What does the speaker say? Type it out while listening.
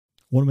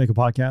Want to make a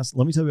podcast?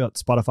 Let me tell you about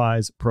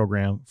Spotify's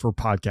program for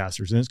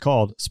podcasters, and it's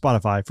called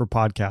Spotify for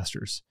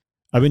Podcasters.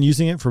 I've been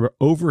using it for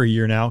over a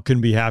year now.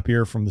 Couldn't be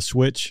happier from the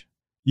switch.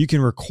 You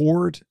can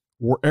record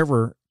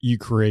wherever you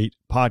create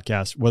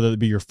podcasts, whether it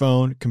be your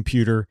phone,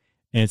 computer,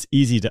 and it's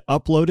easy to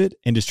upload it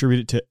and distribute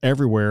it to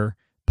everywhere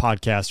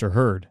podcasts are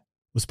heard.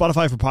 With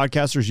Spotify for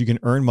Podcasters, you can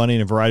earn money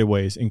in a variety of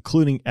ways,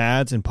 including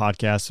ads and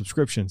podcast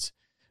subscriptions.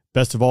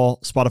 Best of all,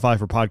 Spotify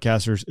for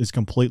Podcasters is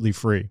completely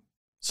free.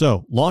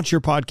 So launch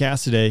your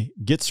podcast today.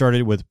 Get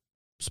started with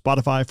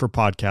Spotify for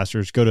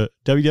Podcasters. Go to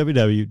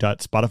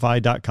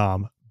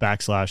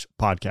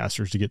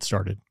www.spotify.com/podcasters to get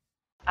started.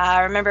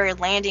 I remember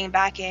landing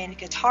back in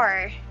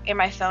Qatar and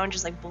my phone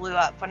just like blew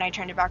up when I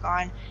turned it back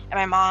on. And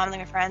my mom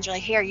and my friends were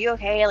like, "Hey, are you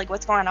okay? Like,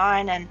 what's going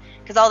on?" And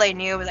because all they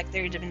knew was like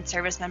there had been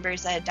service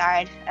members that had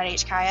died at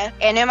HKIA.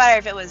 And no matter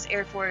if it was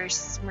Air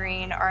Force,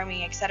 Marine,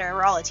 Army, etc.,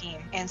 we're all a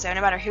team. And so no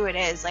matter who it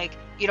is, like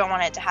you don't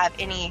want it to have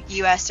any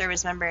U.S.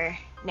 service member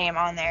name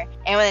on there.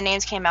 And when the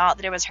names came out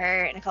that it was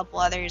her and a couple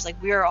others,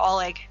 like we were all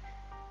like,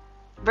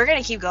 we're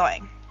gonna keep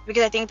going,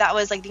 because I think that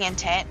was like the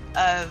intent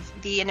of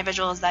the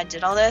individuals that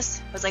did all this,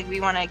 was like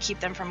we want to keep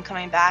them from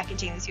coming back and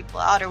taking these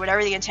people out, or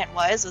whatever the intent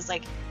was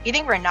like, you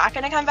think we're not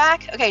gonna come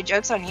back? Okay,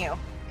 joke's on you,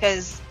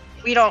 because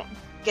we don't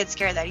get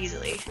scared that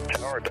easily.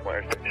 Tower,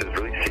 Atlanta is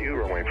release you,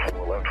 runway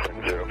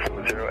 4left,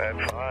 040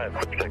 at 5,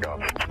 clear for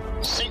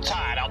takeoff. Seat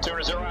tied,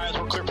 altimeter 0 eyes,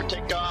 we're clear for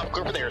takeoff,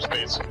 clear for the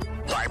airspace.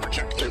 Driver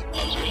check 2.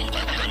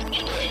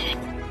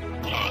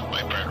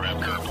 My bird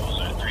ramp curve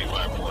was at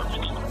 354.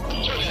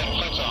 So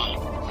yeah, that's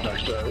on.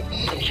 Next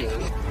picture,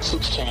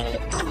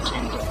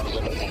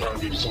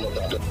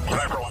 16,000,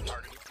 Driver 1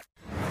 target.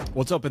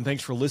 What's up, and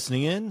thanks for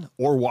listening in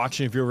or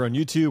watching if you're over on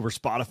YouTube or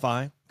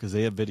Spotify, because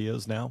they have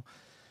videos now.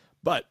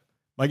 But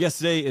my guest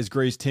today is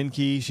Grace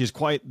Tinkey. She has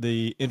quite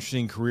the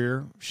interesting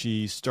career.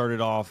 She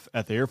started off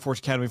at the Air Force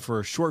Academy for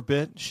a short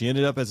bit. She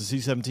ended up as a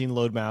C-17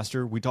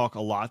 Loadmaster. We talk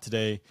a lot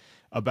today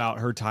about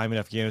her time in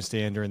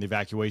Afghanistan during the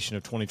evacuation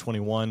of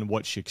 2021,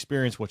 what she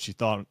experienced, what she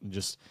thought, and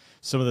just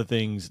some of the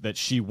things that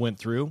she went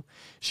through.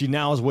 She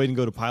now is waiting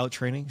to go to pilot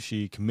training.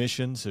 She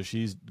commissioned, so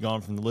she's gone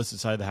from the enlisted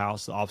side of the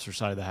house to the officer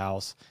side of the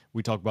house.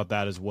 We talk about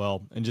that as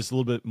well, and just a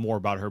little bit more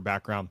about her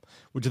background,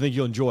 which I think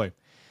you'll enjoy.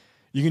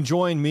 You can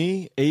join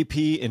me,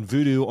 AP, and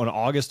Voodoo on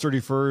August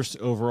 31st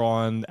over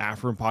on the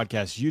Afghanistan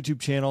Podcast YouTube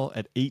channel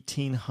at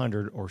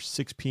 1800 or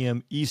 6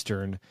 p.m.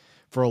 Eastern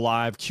for a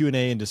live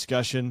Q&A and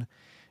discussion.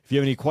 If you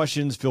have any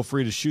questions, feel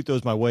free to shoot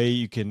those my way.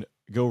 You can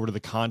go over to the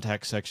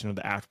contact section of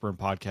the Afterburn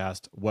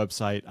Podcast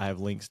website. I have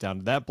links down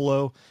to that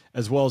below,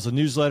 as well as a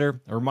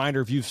newsletter. A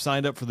reminder, if you've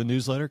signed up for the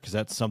newsletter, because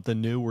that's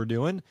something new we're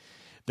doing,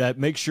 that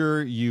make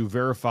sure you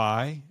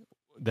verify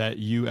that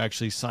you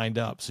actually signed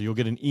up. So you'll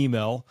get an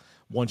email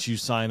once you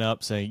sign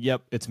up saying,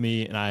 yep, it's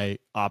me, and I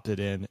opted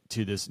in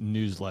to this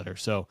newsletter.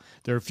 So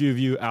there are a few of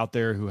you out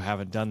there who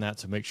haven't done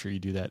that, so make sure you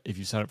do that if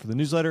you sign up for the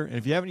newsletter. And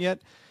if you haven't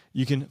yet,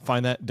 you can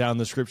find that down in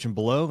the description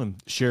below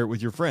and share it with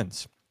your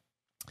friends.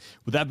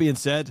 With that being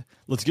said,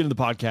 let's get into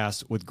the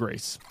podcast with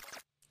Grace.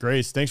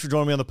 Grace, thanks for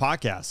joining me on the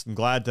podcast. I'm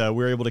glad we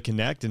were able to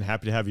connect and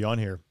happy to have you on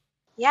here.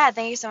 Yeah,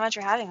 thank you so much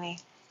for having me.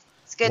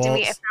 It's good to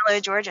meet a fellow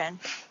Georgian.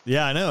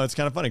 Yeah, I know. It's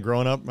kind of funny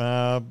growing up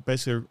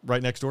basically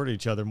right next door to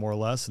each other, more or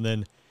less. And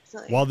then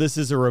while this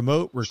is a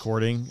remote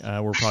recording,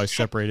 we're probably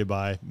separated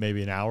by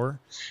maybe an hour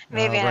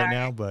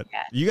now. But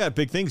yeah. You got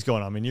big things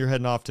going on. I mean, you're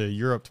heading off to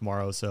Europe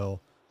tomorrow,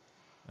 so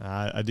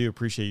I do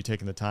appreciate you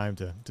taking the time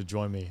to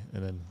join me.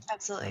 And then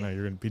absolutely, I know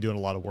you're going to be doing a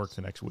lot of work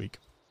the next week.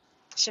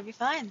 Should be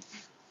fun.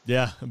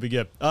 Yeah, it'll be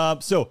good.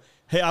 So,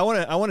 hey, I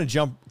want to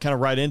jump kind of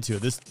right into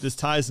it. This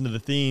ties into the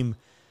theme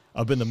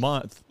of the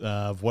month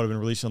of what I've been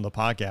releasing on the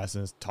podcast,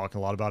 and it's talking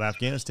a lot about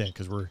Afghanistan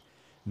because we're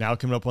now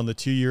coming up on the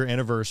 2-year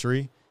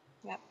anniversary.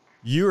 Yep.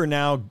 You are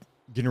now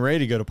getting ready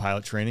to go to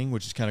pilot training,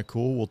 which is kind of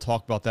cool. We'll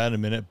talk about that in a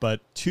minute. But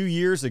 2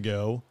 years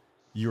ago,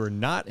 you were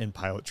not in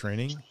pilot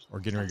training or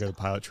getting ready to go to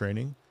pilot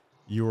training.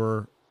 You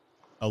were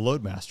a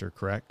Loadmaster,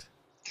 correct?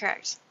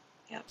 Correct.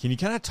 Yep. Can you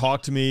kind of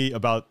talk to me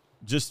about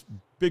just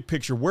big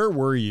picture? Where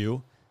were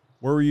you?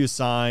 Where were you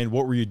assigned?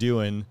 What were you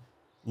doing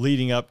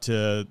leading up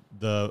to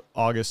the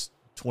August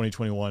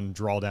 2021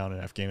 drawdown in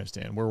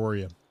Afghanistan? Where were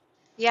you?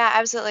 Yeah,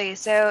 absolutely.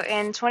 So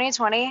in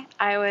 2020,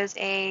 I was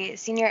a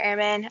senior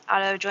airman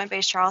out of Joint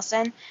Base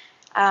Charleston.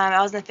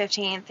 I was in the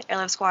 15th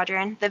Airlift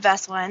Squadron, the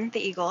best one, the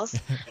Eagles.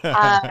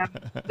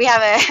 We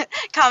have a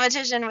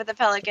competition with the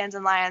Pelicans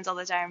and Lions all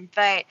the time.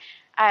 But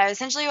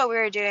essentially what we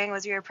were doing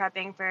was we were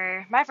prepping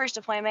for my first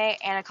deployment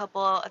and a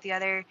couple of the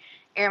other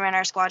airmen in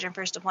our squadron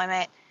first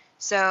deployment.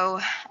 So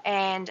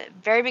in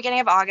very beginning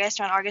of August,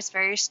 around August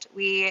 1st,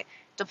 we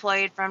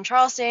deployed from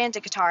Charleston to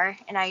Qatar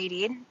and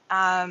IED'd.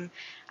 I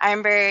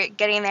remember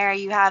getting there,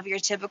 you have your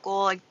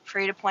typical like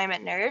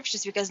pre-deployment nerves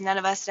just because none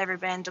of us had ever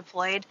been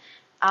deployed.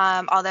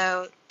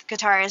 Although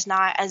Qatar is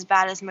not as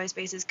bad as most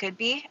bases could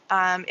be.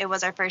 It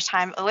was our first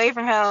time away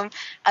from home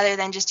other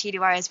than just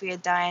TDYs we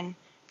had done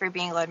for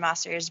being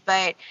Loadmasters.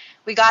 But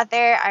we got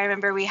there. I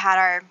remember we had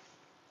our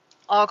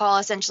all call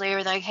essentially.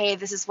 We're like, hey,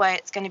 this is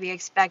what's going to be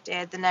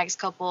expected the next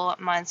couple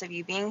months of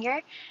you being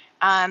here.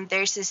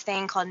 There's this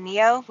thing called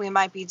NEO we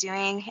might be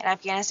doing in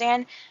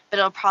Afghanistan, but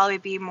it'll probably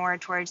be more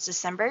towards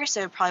December,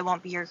 so it probably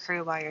won't be your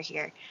crew while you're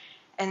here.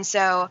 And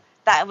so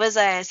that was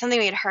something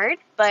we had heard,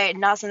 but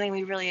not something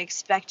we really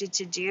expected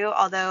to do,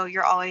 although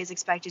you're always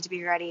expected to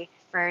be ready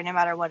for no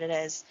matter what it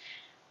is.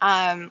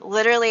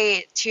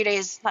 Literally 2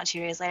 days, not 2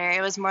 days later,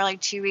 it was more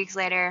like 2 weeks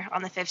later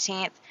on the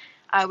 15th,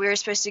 we were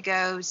supposed to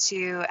go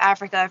to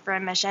Africa for a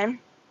mission.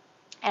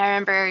 And I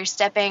remember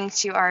stepping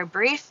to our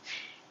brief,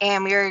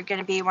 and we were going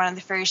to be one of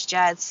the first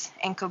jets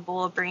in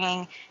Kabul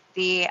bringing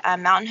the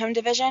Mountain Home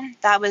Division.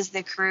 That was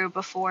the crew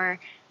before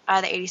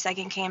the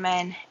 82nd came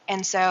in.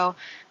 And so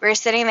we were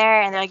sitting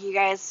there, and they're like, you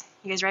guys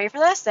ready for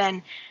this? And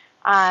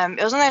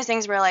it was one of those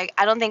things where, like,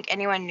 I don't think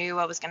anyone knew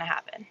what was going to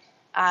happen.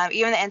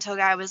 Even the intel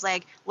guy was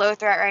like, low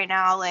threat right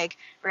now, like,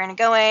 we're going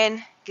to go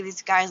in, get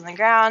these guys on the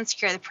ground,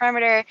 secure the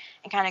perimeter,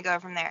 and kind of go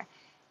from there.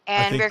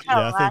 And we were kind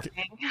of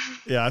laughing.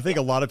 I think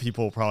a lot of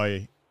people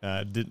probably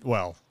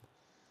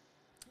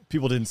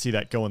people didn't see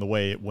that going the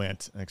way it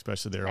went,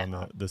 especially there on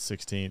the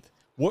 16th.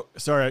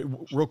 Sorry,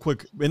 real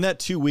quick, in that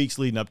 2 weeks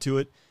leading up to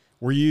it,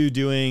 were you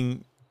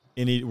doing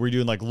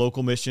like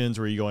local missions?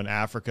 Were you going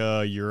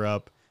Africa,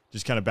 Europe,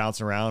 just kind of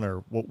bouncing around,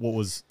 or what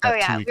was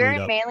that 2 week we lead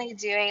were up? mainly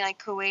doing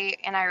like Kuwait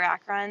and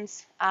Iraq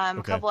runs,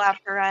 a couple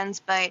Africa runs,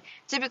 but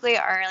typically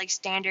our like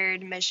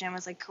standard mission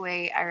was like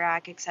Kuwait,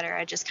 Iraq,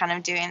 etc., just kind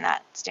of doing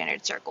that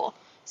standard circle.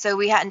 So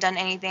we hadn't done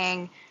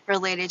anything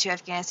related to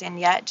Afghanistan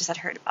yet, just had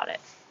heard about it.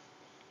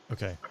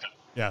 Okay.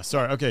 Yeah,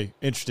 sorry. Okay,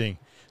 interesting.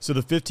 So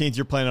the 15th,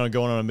 you're planning on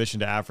going on a mission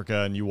to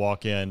Africa, and you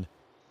walk in,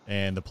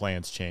 and the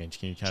plans change.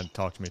 Can you kind of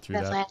talk to me through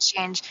that? The plans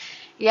change.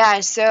 Yeah,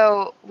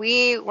 so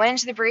we went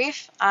into the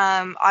brief.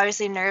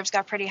 Obviously, nerves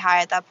got pretty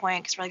high at that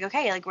point because we're like,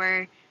 okay, like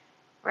we're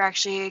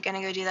actually going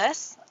to go do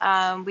this.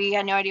 We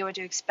had no idea what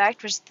to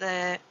expect, which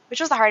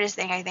was the hardest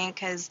thing, I think,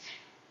 because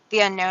the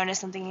unknown is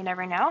something you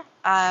never know.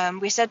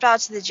 We stepped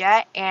out to the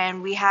jet,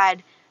 and we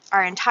had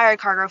our entire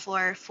cargo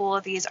floor full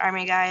of these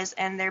Army guys,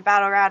 and their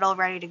battle rattle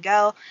ready to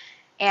go.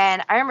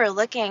 And I remember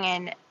looking,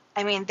 and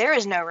I mean, there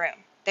was no room.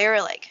 They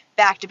were like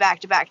back to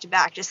back to back to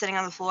back, just sitting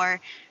on the floor.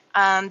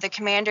 The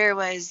commander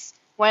was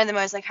one of the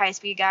most like high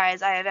speed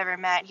guys I have ever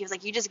met. He was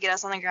like, you just get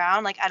us on the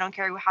ground. Like, I don't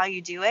care how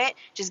you do it.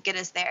 Just get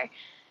us there.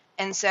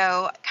 And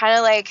so kind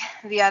of like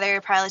the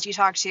other pilots you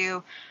talked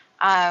to,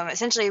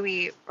 essentially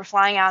we were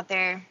flying out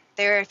there.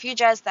 There were a few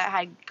jets that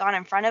had gone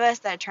in front of us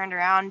that had turned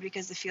around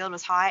because the field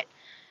was hot.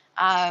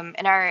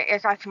 And our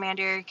aircraft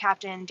commander,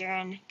 Captain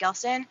Darren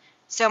Gelston,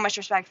 so much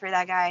respect for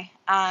that guy.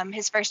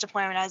 His first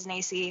deployment as an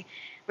AC,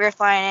 we were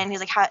flying in. He's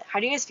like, how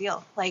do you guys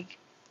feel? Like,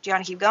 do you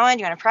want to keep going?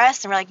 Do you want to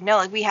press? And we're like, no,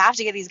 like we have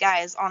to get these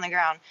guys on the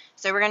ground.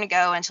 So we're going to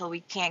go until we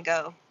can't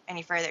go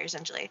any further,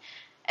 essentially.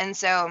 And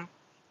so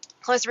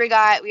closer we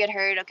got, we had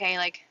heard, okay,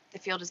 like the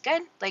field is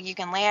good. Like you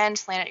can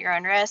land at your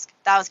own risk.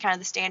 That was kind of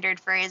the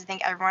standard phrase I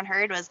think everyone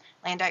heard was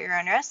land at your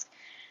own risk.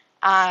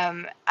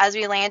 As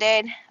we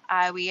landed,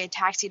 we had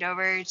taxied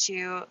over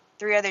to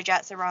 3 other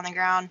jets that were on the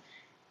ground.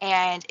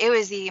 And it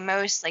was the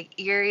most like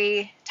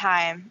eerie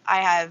time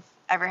I have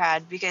ever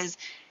had because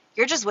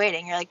you're just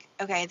waiting. You're like,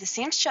 okay, this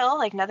seems chill.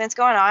 Like nothing's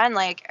going on.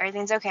 Like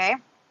everything's okay.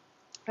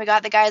 We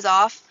got the guys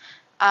off.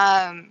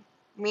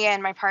 Me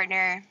and my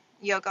partner,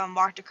 Yoko,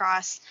 walked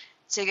across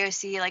to go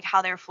see like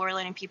how they were floor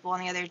loading people on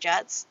the other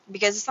jets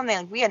because it's something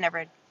like we had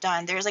never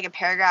done. There's like a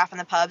paragraph in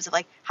the pubs of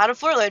like how to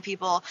floor load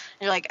people.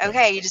 And you're like,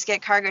 okay, you just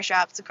get cargo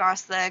straps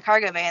across the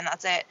cargo bay and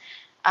that's it.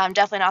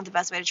 Definitely not the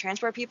best way to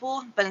transport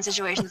people, but in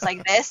situations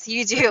like this,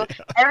 you do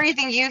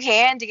everything you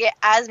can to get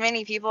as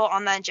many people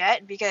on that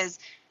jet because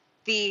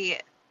the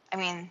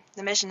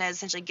mission is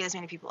essentially get as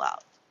many people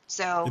out.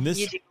 So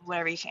you do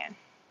whatever you can.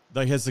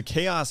 Like, has the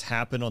chaos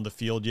happened on the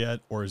field yet,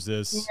 or is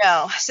this?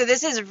 No. So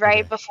this is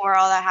right before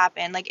all that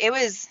happened. Like, it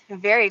was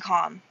very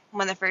calm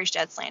when the first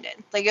jets landed.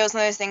 Like, it was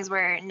one of those things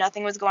where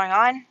nothing was going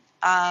on.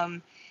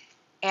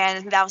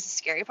 And that was the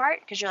scary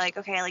part because you're like,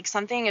 okay, like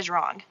something is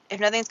wrong. If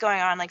nothing's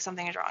going on, like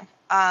something is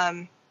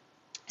wrong.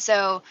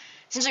 So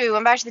essentially we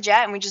went back to the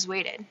jet and we just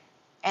waited.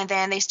 And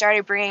then they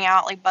started bringing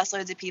out like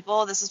busloads of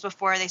people. This was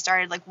before they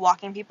started like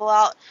walking people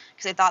out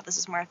because they thought this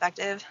was more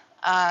effective.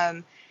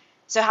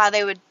 So how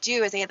they would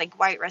do is they had like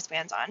white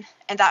wristbands on,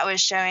 and that was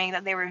showing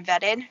that they were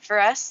vetted for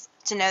us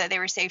to know that they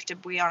were safe to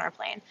be on our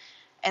plane.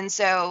 And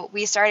so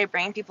we started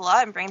bringing people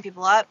up.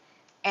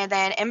 And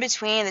then in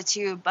between the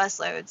 2 bus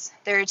loads,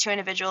 there were 2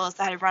 individuals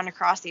that had run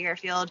across the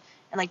airfield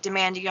and like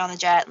demanded to get on the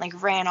jet and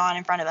like ran on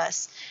in front of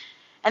us.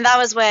 And that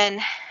was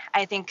when,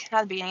 I think,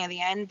 not the beginning of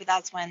the end, but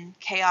that's when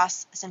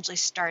chaos essentially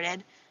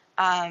started.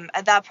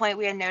 At that point,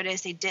 we had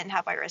noticed they didn't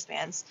have white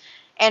wristbands.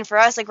 And for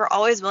us, like, we're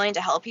always willing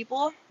to help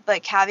people,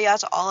 but caveat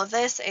to all of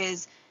this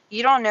is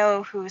you don't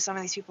know who some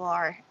of these people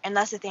are. And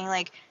that's the thing,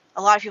 like,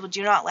 a lot of people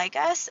do not like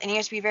us, and you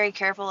have to be very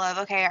careful of,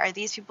 okay, are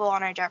these people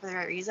on our jet for the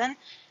right reason?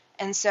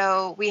 And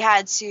so we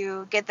had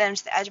to get them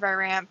to the edge of our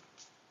ramp.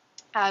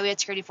 We had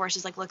security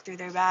forces, like, look through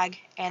their bag,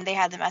 and they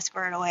had them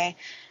escorted away.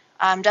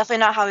 Definitely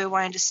not how we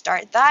wanted to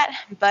start that,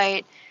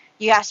 but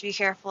you have to be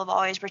careful of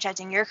always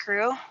protecting your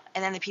crew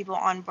and then the people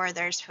on board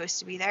that are supposed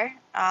to be there.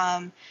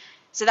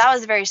 So that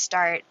was the very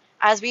start.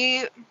 as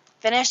we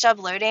finished up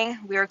loading,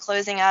 we were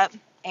closing up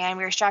and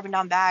we were strapping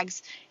down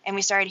bags, and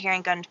we started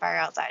hearing gunfire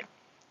outside.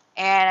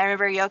 And I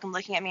remember Joachim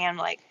looking at me, and I'm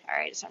like, all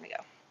right, it's time to go.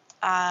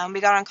 We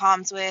got on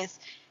comms with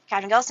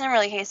Captain Gelston. We're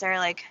like, hey, sir,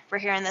 like, we're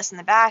hearing this in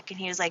the back. And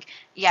he was like,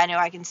 yeah, no,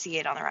 I can see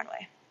it on the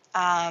runway.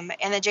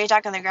 And the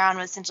JTAC on the ground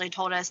was essentially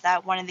told us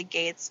that one of the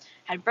gates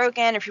had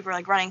broken, or people were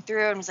like running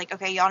through, and was like,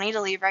 okay, y'all need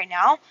to leave right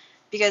now,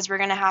 because we're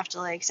going to have to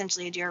like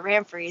essentially do a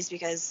ramp freeze,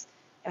 because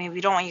I mean,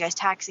 we don't want you guys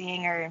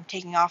taxiing or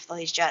taking off all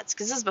these jets,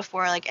 because this is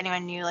before like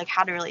anyone knew like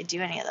how to really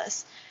do any of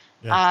this.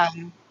 Yeah.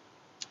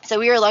 So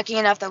we were lucky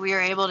enough that we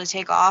were able to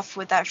take off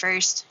with that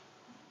first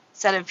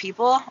set of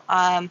people.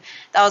 That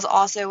was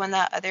also when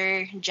the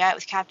other jet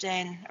with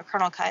Captain or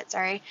Colonel Cut,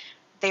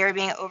 they were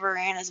being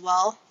overran as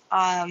well.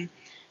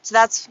 So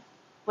that's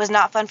was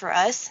not fun for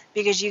us,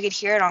 because you could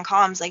hear it on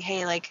comms like,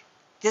 hey, like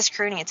this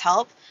crew needs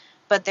help,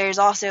 but there's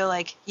also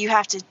like you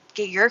have to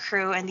get your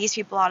crew and these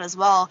people out as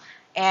well,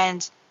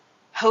 and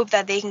hope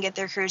that they can get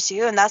their crews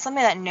too. And that's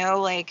something that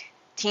no like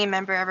team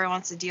member ever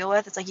wants to deal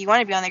with. It's like you want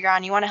to be on the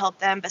ground, you want to help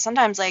them, but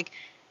sometimes like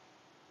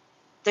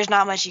there's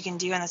not much you can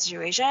do in that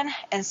situation.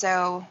 And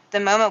so the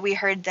moment we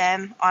heard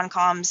them on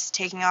comms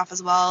taking off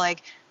as well,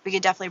 like we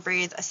could definitely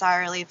breathe a sigh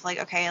of relief,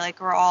 like, okay,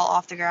 like we're all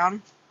off the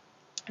ground.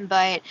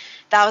 But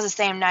that was the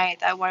same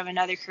night that one of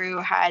another crew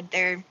had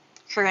their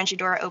crew entry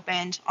door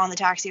opened on the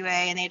taxiway,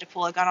 and they had to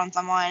pull a gun on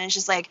someone. And it's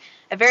just like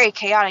a very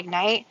chaotic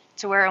night,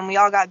 to where when we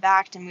all got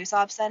back to Moose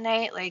that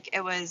night, like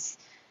it was,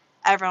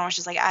 everyone was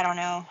just like, I don't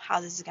know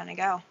how this is going to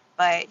go.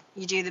 But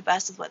you do the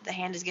best with what the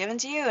hand is given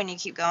to you, and you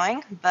keep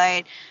going.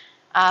 But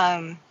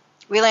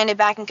we landed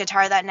back in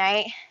Qatar that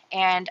night,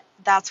 and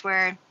that's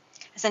where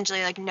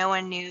essentially like no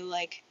one knew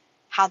like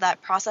how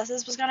that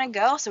process was going to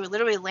go. So we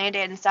literally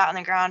landed and sat on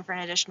the ground for an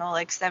additional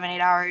like 7-8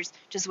 hours,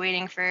 just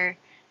waiting for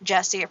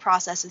jets to get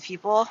processed with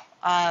people.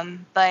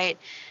 But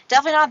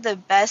definitely not the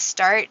best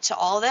start to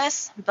all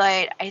this,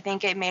 but I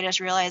think it made us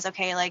realize,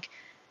 okay, like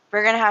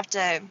we're going to have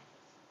to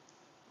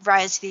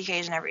rise to the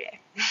occasion every day,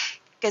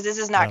 because this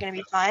is not going to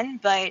be fun,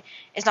 but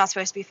it's not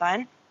supposed to be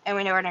fun. And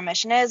we know what our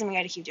mission is, and we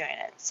got to keep doing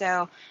it.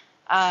 So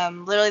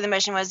literally the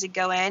mission was to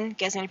go in,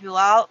 get as many people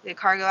out, get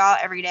cargo out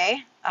every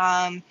day.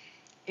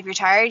 If you're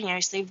tired,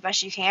 just leave the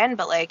best you can.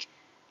 But like,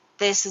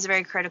 this is a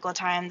very critical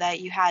time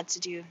that you had to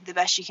do the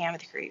best you can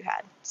with the crew you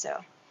had.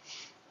 So.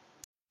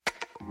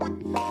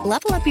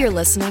 Level up your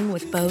listening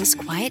with Bose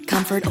Quiet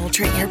Comfort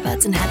Ultra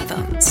earbuds and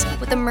headphones,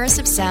 with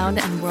immersive sound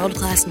and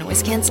world-class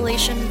noise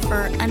cancellation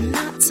for a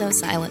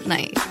not-so-silent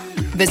night.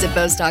 Visit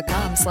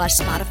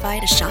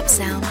Bose.com/Spotify to shop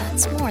sound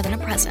that's more than a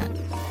present.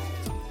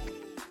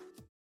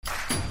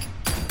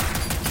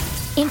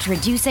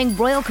 Introducing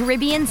Royal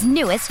Caribbean's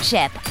newest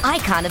ship,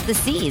 Icon of the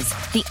Seas,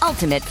 the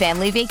ultimate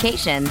family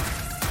vacation.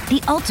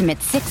 The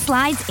ultimate 6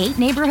 slides, 8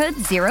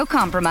 neighborhoods, 0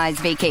 compromise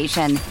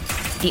vacation.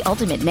 The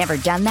ultimate never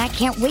done that,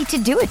 can't wait to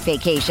do it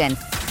vacation.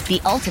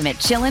 The ultimate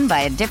chillin'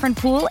 by a different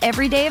pool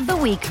every day of the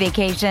week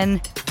vacation.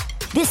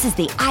 This is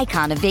the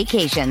Icon of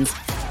vacations.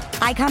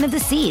 Icon of the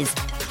Seas,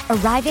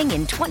 arriving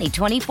in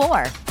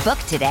 2024. Book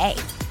today.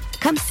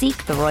 Come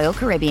seek the Royal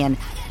Caribbean.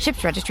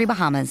 Ships Registry,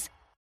 Bahamas.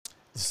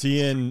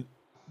 Seeing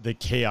the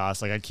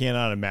chaos, like I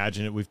cannot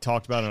imagine it. We've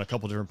talked about it on a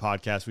couple different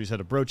podcasts. We just had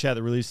a bro chat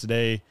that released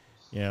today.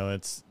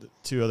 It's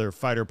 2 other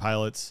fighter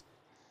pilots.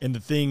 And the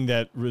thing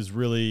that was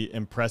really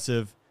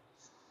impressive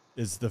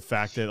is the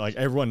fact that like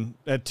everyone,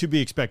 to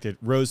be expected,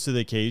 rose to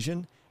the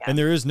occasion. Yeah. And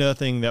there is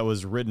nothing that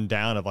was written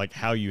down of like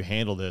how you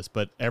handle this,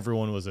 but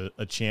everyone was a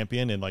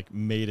champion and like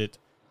made it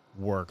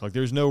work. Like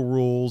there's no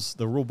rules.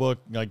 The rule book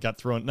like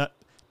got not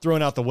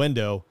thrown out the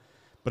window,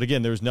 but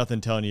again, there's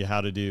nothing telling you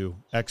how to do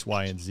X,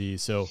 Y, and Z.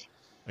 So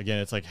again,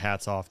 it's like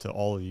hats off to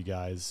all of you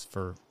guys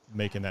for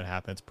making that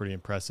happen. It's pretty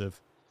impressive.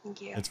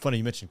 Thank you. It's funny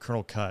you mentioned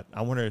Colonel Cut.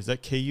 I wonder, is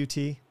that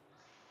KUT?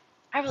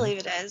 I believe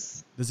it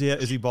is.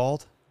 Is he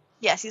bald?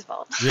 Yes, he's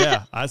bald.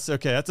 Yeah, that's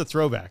okay. That's a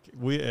throwback.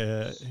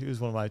 He was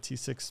one of my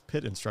T6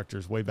 pit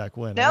instructors way back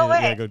when. No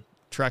way. Yeah, go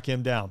track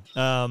him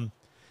down.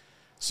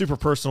 Super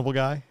personable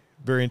guy,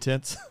 very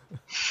intense.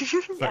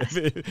 Yes.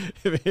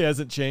 if he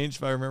hasn't changed,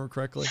 if I remember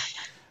correctly.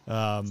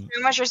 So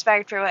much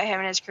respect for what him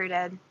and his crew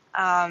did.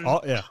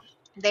 Yeah.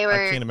 They were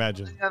I can't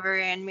imagine. over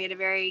and made a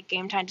very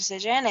game time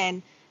decision,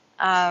 and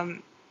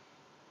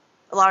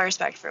a lot of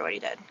respect for what he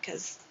did,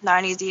 because not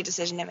an easy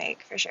decision to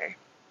make for sure.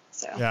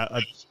 So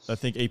yeah, I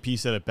think AP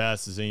said it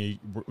best, is we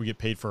get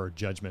paid for our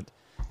judgment.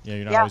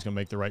 You're not always going to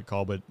make the right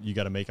call, but you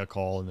got to make a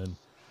call, and then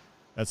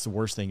that's the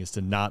worst thing, is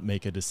to not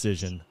make a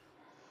decision.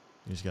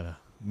 You just got to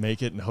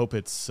make it and hope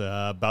it's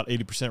about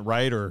 80%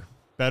 right or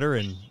better,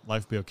 and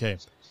life will be okay.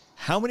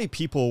 How many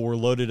people were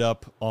loaded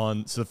up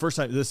on? So the first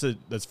time that's the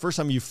first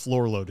time you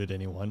floor loaded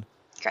anyone.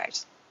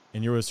 Correct.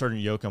 And you were starting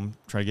Joachim,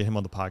 trying to get him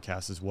on the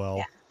podcast as well.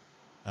 Yeah.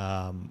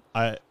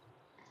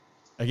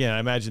 I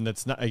imagine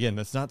that's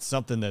not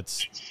something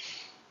that's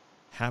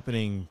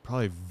happening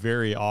probably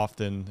very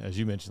often, as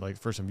you mentioned, like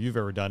the first time you've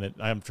ever done it.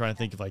 I'm trying to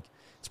think of like,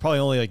 it's probably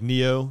only like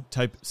Neo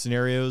type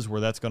scenarios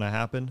where that's going to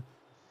happen.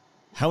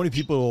 How many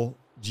people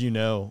do you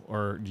know,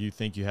 or do you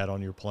think you had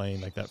on your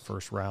plane like that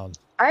first round?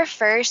 Our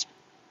first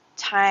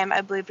time,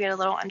 I believe we had a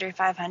little under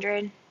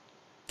 500.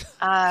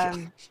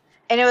 And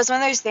it was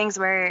one of those things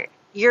where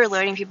you're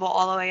loading people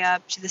all the way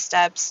up to the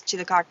steps to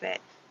the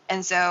cockpit.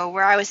 And so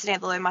where I was sitting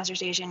at the Loadmaster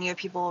station, you have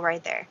people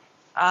right there.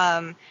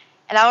 And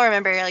I'll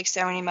remember like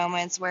so many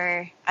moments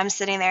where I'm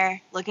sitting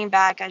there looking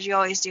back, as you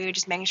always do,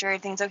 just making sure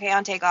everything's okay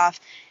on takeoff,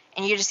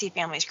 and you just see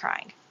families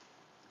crying.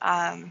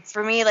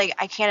 For me, like,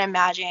 I can't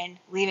imagine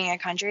leaving a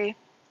country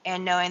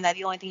and knowing that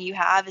the only thing you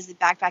have is the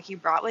backpack you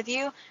brought with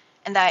you,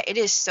 and that it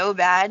is so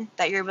bad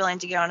that you're willing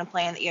to get on a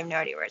plane that you have no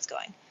idea where it's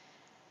going.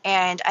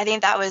 And I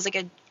think that was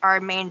like our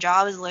main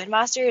job as a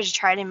Loadmaster, is to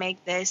try to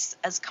make this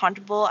as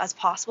comfortable as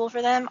possible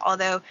for them,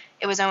 although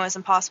it was almost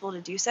impossible to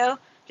do so.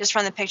 Just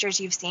from the pictures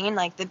you've seen,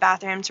 like the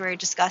bathrooms were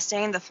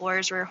disgusting, the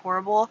floors were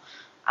horrible.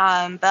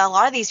 But a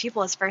lot of these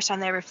people, it's the first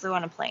time they ever flew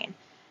on a plane.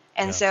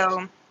 And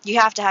so you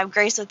have to have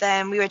grace with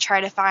them. We would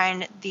try to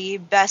find the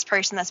best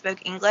person that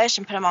spoke English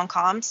and put them on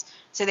comms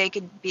so they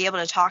could be able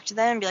to talk to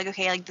them and be like,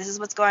 okay, like, this is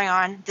what's going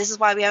on. This is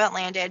why we haven't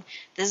landed.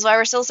 This is why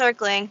we're still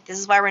circling. This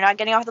is why we're not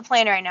getting off the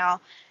plane right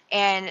now.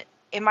 And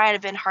it might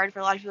have been hard for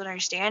a lot of people to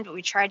understand, but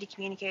we tried to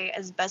communicate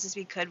as best as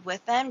we could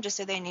with them just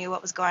so they knew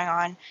what was going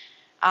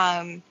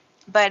on.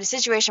 But a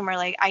situation where,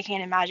 like, I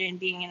can't imagine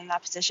being in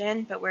that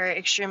position, but we're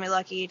extremely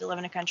lucky to live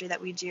in a country that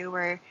we do,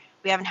 where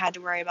we haven't had to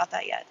worry about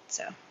that yet.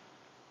 So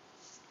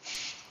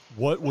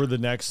what were the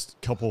next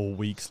couple of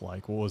weeks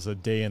like? What was a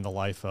day in the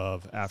life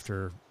of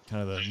after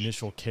kind of the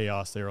initial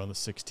chaos there on the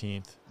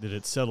 16th? Did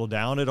it settle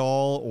down at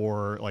all,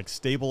 or like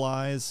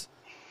stabilize?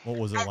 What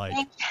was it like? I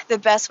think the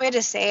best way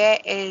to say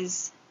it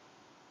is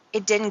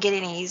it didn't get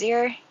any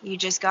easier. You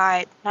just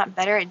got not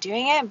better at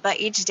doing it, but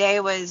each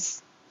day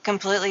was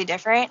completely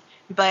different.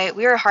 But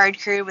we were hard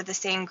crewed with the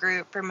same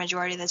group for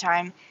majority of the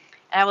time.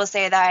 And I will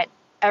say that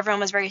everyone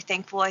was very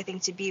thankful, I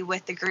think, to be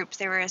with the groups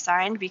they were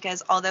assigned,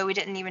 because although we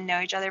didn't even know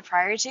each other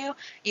prior to,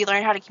 you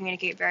learn how to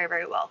communicate very,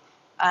 very well.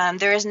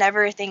 There was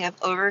never a thing of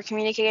over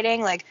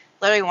communicating. Like,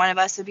 literally one of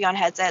us would be on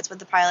headsets with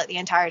the pilot the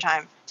entire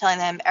time, telling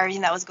them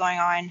everything that was going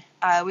on.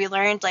 We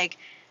learned like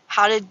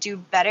how to do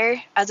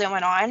better as it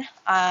went on.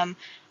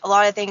 A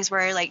lot of things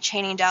were like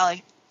chaining down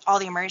like all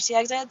the emergency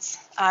exits,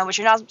 which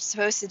you're not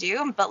supposed to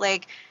do, but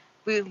like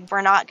we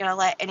were not going to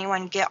let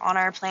anyone get on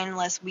our plane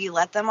unless we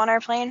let them on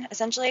our plane,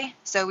 essentially.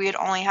 So we would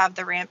only have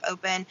the ramp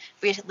open.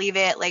 We'd leave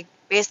it like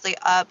basically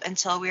up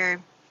until we were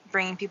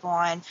bringing people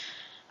on.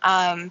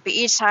 But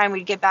each time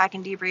we'd get back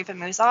and debrief at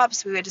Moose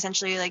Ops, we would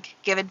essentially like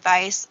give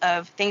advice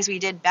of things we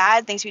did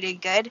bad, things we did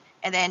good,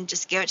 and then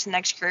just give it to the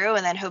next crew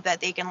and then hope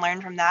that they can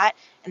learn from that.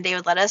 And they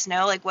would let us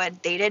know like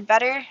what they did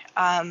better.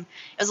 It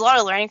was a lot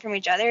of learning from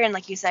each other and,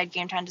 like you said,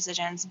 game time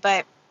decisions.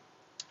 But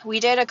we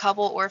did a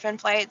couple orphan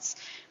flights,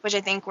 which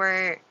I think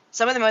were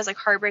some of the most like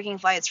heartbreaking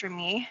flights for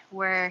me,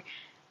 where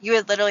you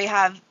would literally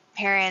have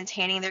parents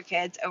handing their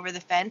kids over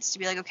the fence to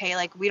be like, okay,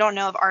 like, we don't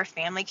know if our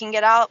family can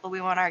get out, but we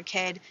want our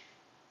kid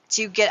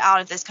to get out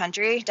of this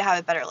country to have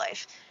a better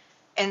life.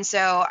 And so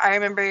I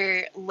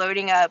remember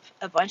loading up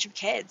a bunch of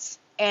kids,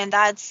 and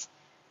that's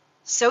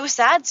so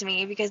sad to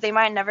me because they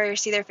might never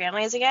see their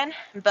families again.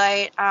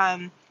 But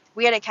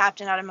we had a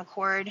captain out of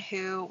McCord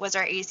who was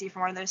our AC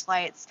for one of those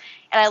flights.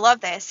 And I love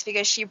this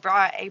because she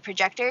brought a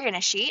projector and a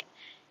sheet.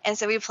 And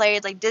so we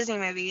played like Disney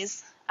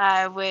movies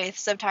with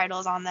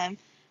subtitles on them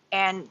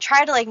and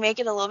tried to like make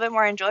it a little bit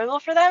more enjoyable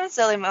for them.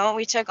 So the moment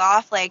we took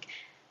off, like,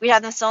 we'd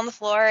have them still on the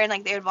floor and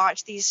like they would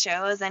watch these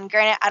shows. And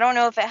granted, I don't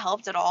know if it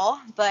helped at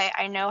all, but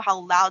I know how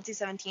loud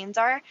C-17s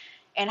are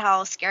and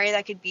how scary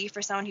that could be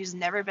for someone who's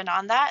never been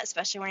on that,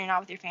 especially when you're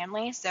not with your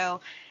family.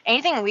 So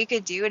anything we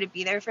could do to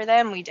be there for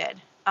them, we did.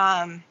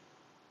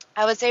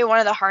 I would say one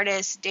of the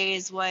hardest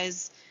days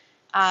was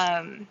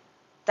the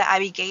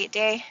Abbey Gate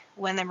day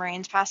when the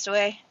Marines passed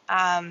away.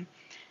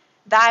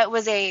 That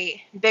was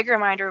a big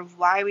reminder of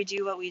why we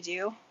do what we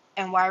do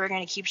and why we're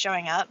going to keep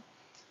showing up.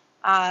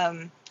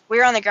 We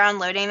were on the ground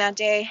loading that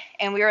day,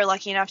 and we were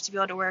lucky enough to be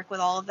able to work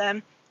with all of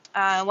them.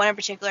 One in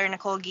particular,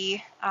 Nicole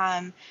Gee,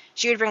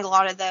 she would bring a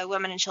lot of the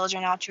women and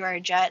children out to our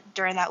jet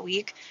during that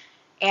week.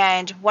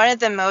 And one of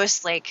the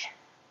most like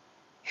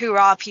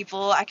hoorah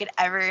people I could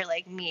ever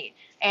like meet.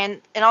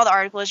 And in all the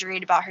articles you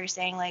read about her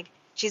saying like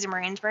she's a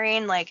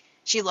Marine, like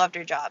she loved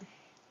her job.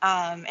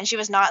 And she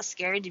was not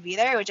scared to be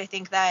there, which I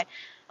think that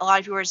a lot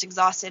of people were just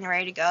exhausted and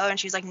ready to go. And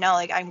she's like, no,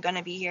 like, I'm going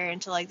to be here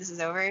until like this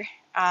is over.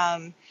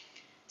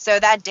 So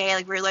that day,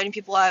 like, we were loading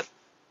people up.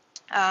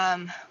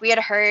 We had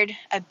heard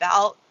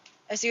about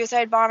a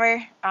suicide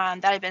bomber.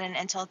 That had been an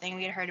intel thing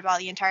we had heard about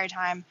the entire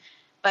time,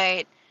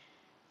 but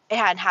it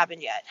hadn't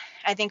happened yet.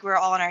 I think we were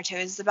all on our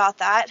toes about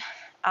that.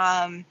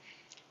 And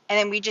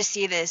then we just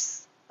see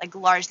this like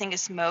large thing of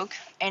smoke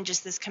and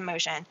just this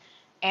commotion.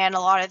 And a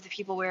lot of the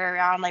people we were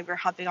around, like, were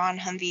hopping on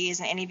Humvees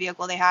and any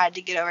vehicle they had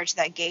to get over to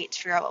that gate to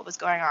figure out what was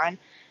going on.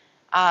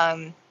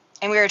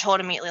 And we were told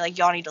immediately, like,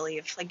 y'all need to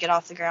leave, like, get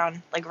off the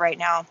ground, like, right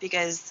now,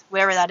 because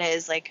whatever that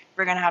is, like,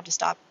 we're going to have to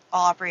stop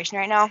all operation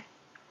right now.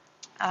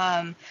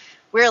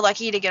 We were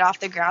lucky to get off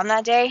the ground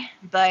that day,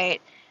 but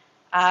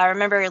I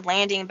remember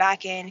landing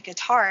back in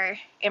Qatar,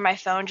 and my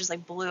phone just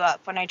like blew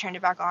up when I turned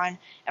it back on.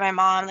 And my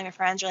mom and my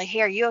friends were like,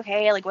 "Hey, are you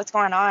okay? Like, what's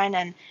going on?"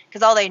 And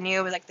because all they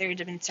knew was like there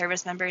had been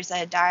service members that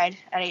had died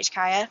at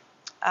HKIA.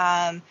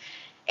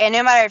 And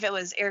no matter if it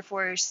was Air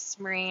Force,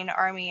 Marine,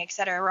 Army,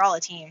 etc., we're all a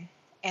team.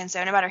 And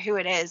so no matter who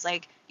it is,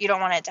 like, you don't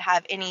want it to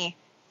have any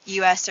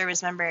U.S.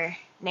 service member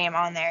name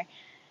on there.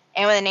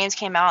 And when the names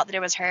came out that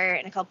it was her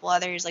and a couple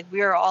others, like,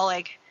 we were all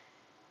like,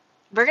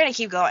 we're going to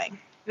keep going.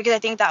 Because I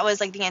think that was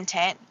like the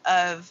intent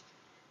of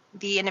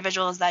the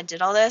individuals that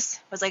did all this,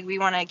 was like, we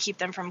want to keep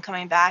them from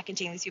coming back and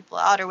taking these people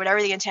out, or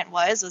whatever the intent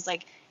was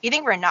like, you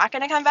think we're not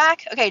going to come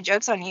back? Okay,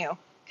 joke's on you.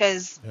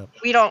 Because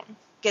we don't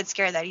get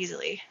scared that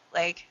easily.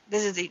 Like,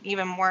 this is an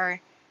even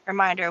more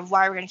reminder of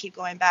why we're going to keep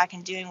going back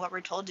and doing what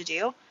we're told to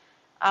do.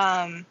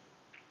 And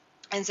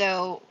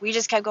so we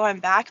just kept going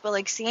back, but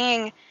like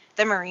seeing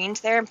the Marines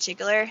there in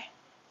particular,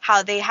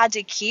 how they had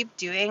to keep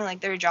doing like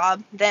their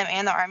job, them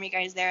and the Army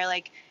guys there,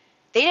 like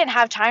they didn't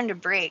have time to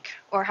break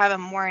or have a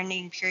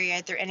mourning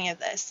period through any of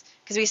this,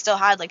 because we still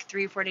had like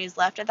 3-4 days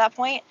left at that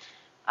point.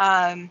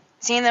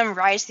 Seeing them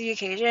rise to the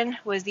occasion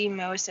was the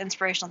most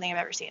inspirational thing I've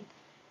ever seen,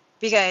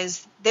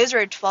 because those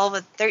were 12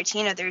 or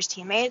 13 of their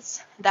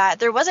teammates that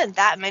there wasn't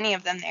that many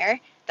of them there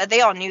that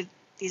they all knew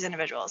these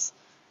individuals.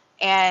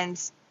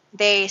 And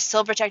they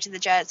still protected the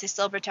jets. They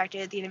still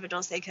protected the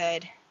individuals they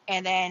could.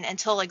 And then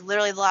until like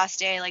literally the last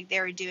day, like they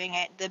were doing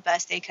it the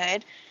best they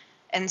could.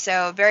 And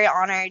so very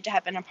honored to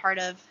have been a part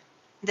of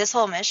this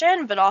whole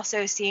mission, but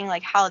also seeing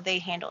like how they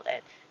handled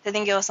it. I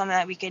think it was something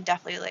that we could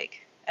definitely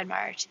like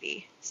admire to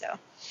be. So.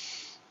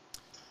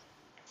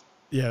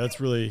 Yeah, that's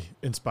really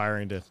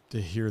inspiring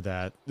to hear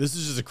that. This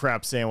is just a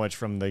crap sandwich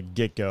from the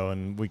get-go,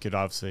 and we could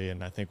obviously,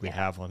 and I think we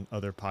have on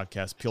other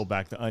podcasts, peel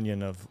back the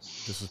onion of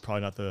this was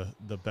probably not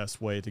the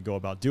best way to go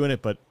about doing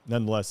it, but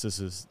nonetheless, this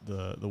is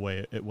the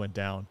way it went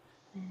down.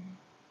 Mm-hmm.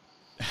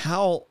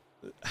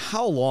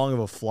 How long of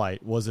a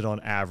flight was it on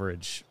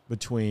average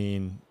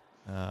between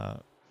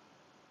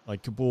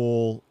like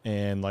Kabul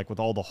and like with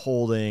all the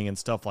holding and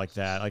stuff like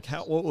that? Like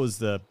what was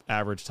the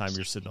average time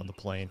you're sitting on the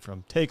plane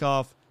from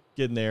takeoff,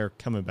 getting there,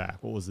 coming back?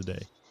 What was the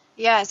day?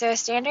 Yeah, so a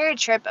standard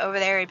trip over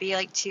there would be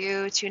like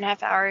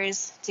 2.5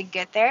 hours to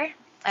get there.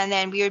 And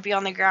then we would be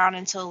on the ground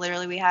until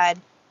literally we had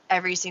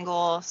every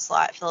single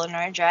slot filled in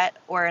our jet,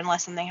 or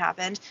unless something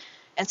happened.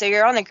 And so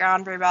you're on the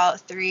ground for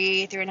about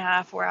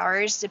 3.5, 4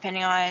 hours,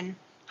 depending on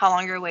how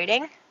long you're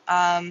waiting.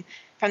 From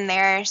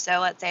there, so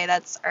let's say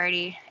that's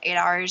already 8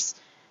 hours.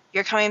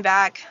 You're coming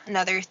back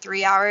another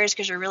 3 hours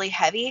because you're really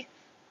heavy.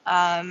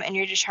 And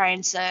you're just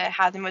trying to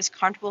have the most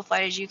comfortable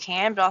flight as you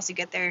can, but also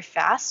get there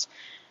fast.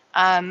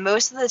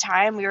 Most of the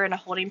time we were in a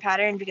holding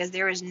pattern because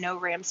there was no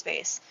ramp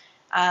space.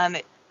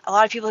 A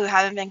lot of people who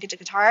haven't been to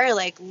Qatar,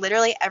 like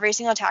literally every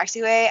single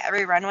taxiway,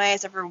 every runway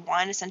except for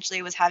one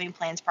essentially was having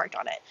planes parked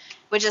on it,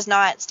 which is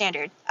not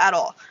standard at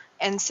all.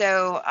 And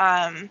so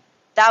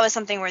that was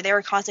something where they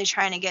were constantly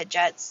trying to get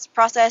jets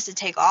processed to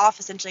take off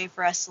essentially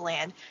for us to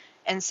land.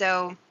 And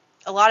so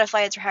a lot of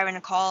flights were having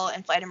to call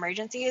in flight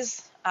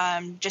emergencies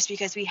just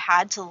because we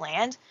had to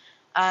land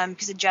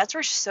because the jets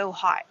were so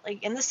hot.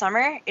 Like in the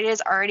summer, it is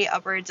already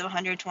upwards of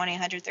 120,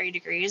 130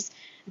 degrees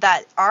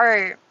that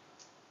our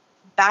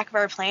back of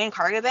our plane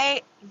cargo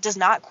bay does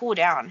not cool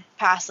down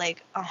past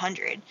like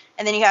 100.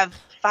 And then you have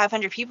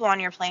 500 people on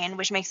your plane,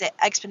 which makes it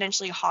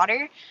exponentially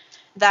hotter,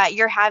 that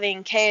you're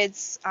having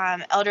kids,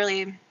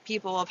 elderly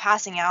people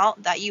passing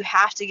out that you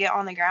have to get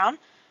on the ground.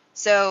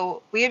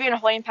 So we would be in a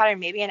holding pattern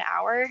maybe an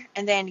hour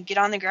and then get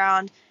on the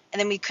ground, and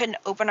then we couldn't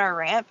open our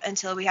ramp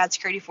until we had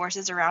security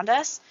forces around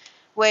us,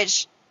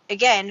 which,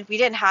 again, we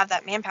didn't have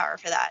that manpower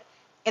for that.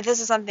 If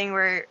this is something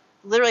we're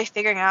literally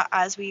figuring out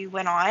as we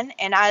went on,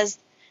 and as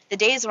the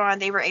days went on,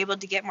 they were able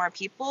to get more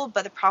people,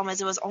 but the problem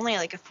is it was only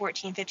like a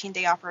 14,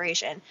 15-day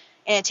operation,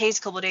 and it takes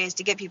a couple of days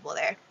to get people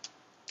there.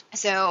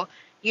 So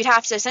you'd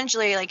have to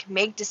essentially like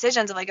make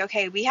decisions of like,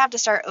 okay, we have to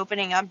start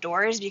opening up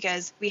doors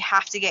because we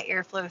have to get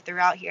airflow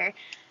throughout here.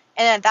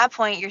 And at that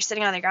point, you're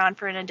sitting on the ground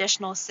for an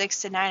additional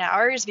 6 to 9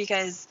 hours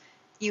because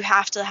you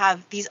have to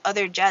have these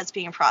other jets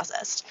being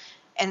processed.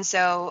 And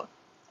so,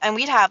 and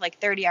we'd have like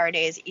 30-hour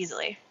days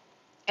easily.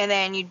 And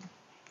then you'd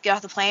get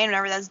off the plane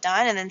whenever that's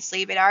done and then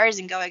sleep 8 hours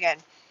and go again.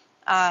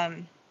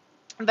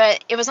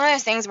 But it was one of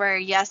those things where,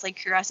 yes,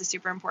 like crew rest is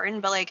super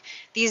important, but like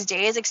these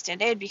days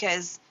extended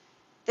because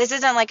this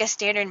isn't like a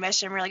standard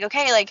mission. We're like,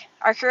 okay, like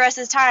our crew rest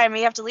is time,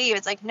 we have to leave.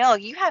 It's like, no,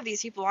 you have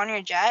these people on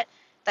your jet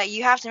that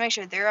you have to make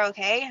sure they're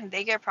okay,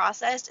 they get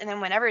processed, and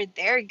then whenever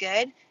they're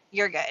good,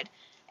 you're good.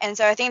 And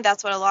so I think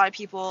that's what a lot of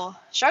people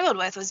struggled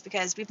with, was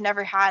because we've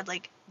never had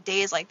like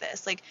days like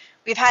this. Like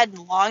we've had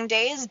long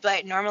days,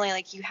 but normally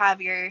like you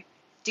have your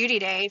duty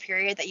day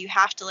period that you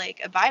have to like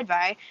abide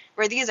by,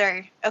 where these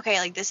are, okay,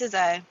 like this is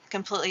a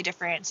completely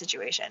different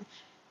situation.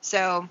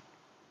 So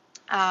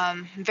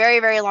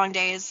very, very long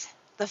days.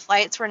 The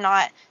flights were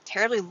not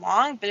terribly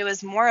long, but it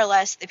was more or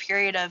less the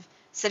period of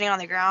sitting on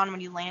the ground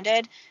when you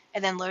landed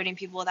and then loading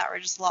people that were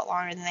just a lot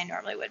longer than they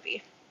normally would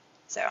be.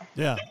 So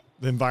Yeah,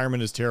 the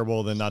environment is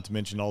terrible. Then, not to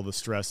mention all the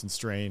stress and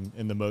strain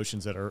and the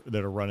emotions that are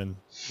running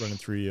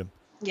through you.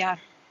 yeah.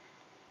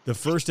 The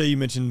first day you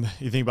mentioned,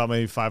 you think about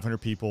maybe 500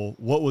 people.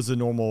 What was the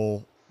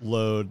normal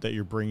load that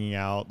you're bringing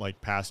out, like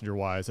passenger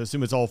wise? I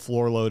assume it's all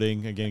floor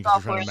loading again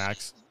because you're trying to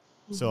max.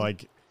 Mm-hmm. So,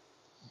 like,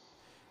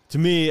 to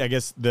me, I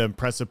guess the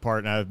impressive part,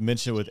 and I've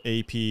mentioned it with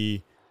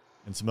AP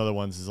and some other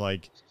ones, is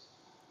like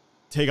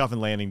takeoff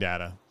and landing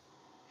data.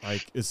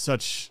 Like, it's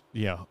such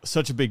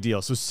a big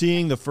deal. So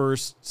seeing the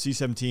first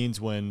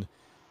C-17s when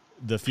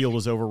the field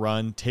was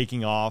overrun,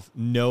 taking off,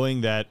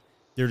 knowing that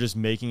they're just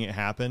making it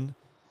happen,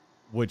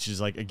 which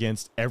is like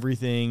against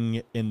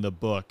everything in the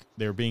book.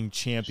 They're being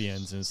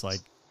champions, and it's like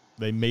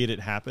they made it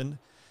happen.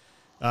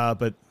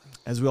 But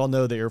as we all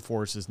know, the Air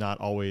Force is not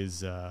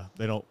always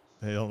they don't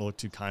look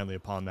too kindly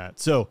upon that.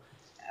 So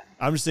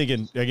I'm just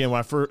thinking, again, when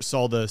I first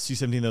saw the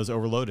C-17 that was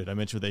overloaded, I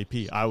mentioned with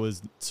AP, I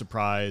was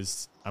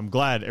surprised. I'm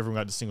glad everyone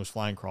got distinguished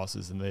flying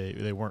crosses and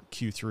they weren't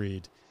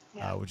Q3'd,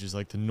 which is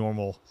like the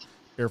normal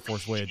Air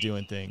Force way of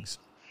doing things.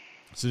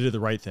 So they did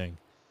the right thing.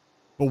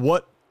 But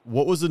what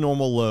was the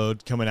normal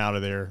load coming out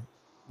of there?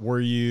 Were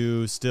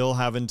you still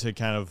having to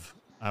kind of,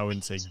 I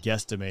wouldn't say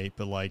guesstimate,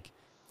 but like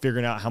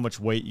figuring out how much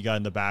weight you got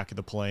in the back of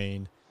the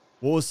plane?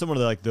 What was some of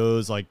the, like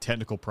those like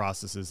technical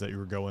processes that you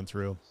were going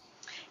through?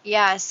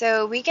 Yeah,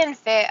 so we can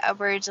fit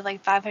upwards of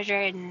like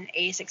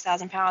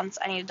 586,000 pounds.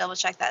 I need to double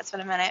check that. It's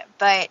been a minute,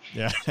 but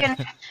Yeah. we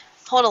can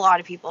hold a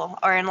lot of people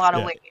or in a lot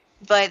of weight.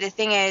 But the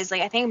thing is,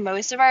 like, I think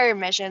most of our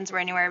missions were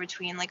anywhere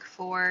between like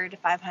 400 to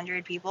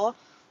 500 people.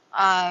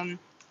 And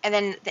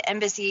then the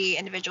embassy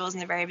individuals in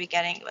the very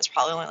beginning, it was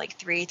probably only like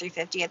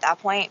 350 at that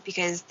point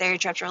because their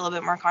trips were a little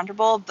bit more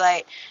comfortable.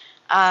 But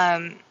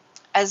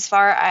as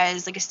far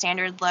as like a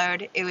standard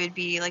load, it would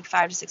be like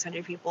 500 to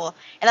 600 people.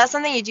 And that's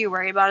something you do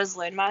worry about as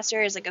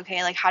Loadmaster is like,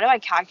 okay, like how do I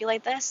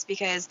calculate this?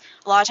 Because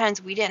a lot of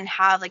times we didn't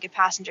have like a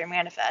passenger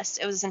manifest.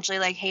 It was essentially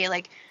like, hey,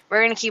 like we're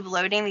going to keep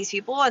loading these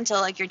people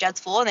until like your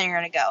jet's full and then you're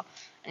going to go.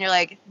 And you're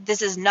like,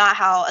 this is not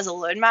how, as a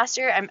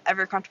Loadmaster, I'm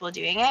ever comfortable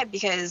doing it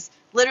because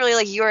literally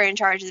like you are in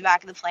charge of the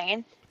back of the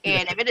plane.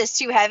 And if it is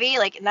too heavy,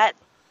 like and that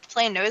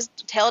plane nose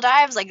tail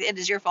dives, like it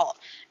is your fault.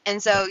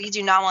 And so you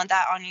do not want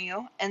that on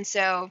you. And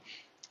so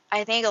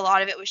I think a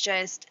lot of it was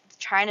just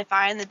trying to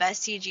find the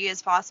best CG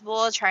as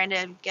possible, trying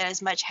to get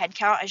as much head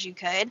count as you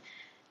could,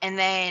 and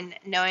then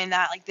knowing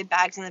that like the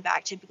bags in the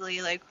back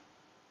typically like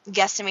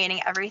guesstimating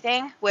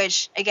everything,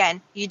 which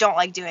again you don't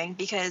like doing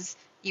because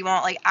you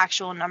want like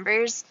actual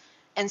numbers.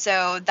 And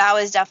so that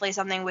was definitely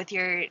something with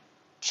your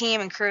team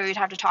and crew you'd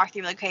have to talk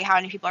through, like, okay, how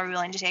many people are we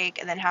willing to take,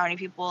 and then how many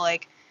people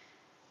like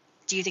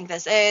do you think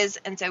this is?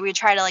 And so we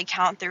try to like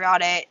count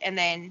throughout it and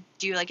then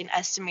do like an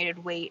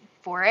estimated weight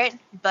for it.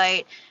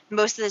 But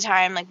most of the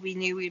time, like we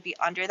knew we'd be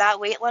under that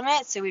weight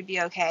limit, so we'd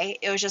be okay.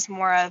 It was just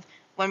more of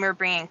when we were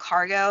bringing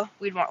cargo,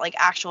 we'd want like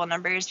actual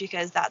numbers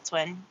because that's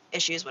when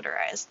issues would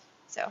arise.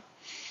 So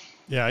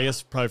yeah, I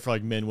guess probably for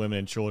like men, women,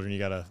 and children, you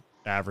got a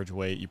average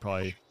weight you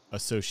probably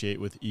associate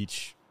with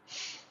each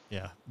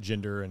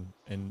gender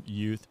and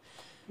youth.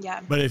 yeah,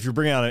 But if you're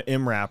bringing out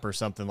an MRAP or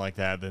something like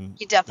that, then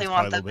you definitely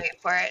want the weight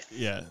for it.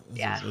 Yeah,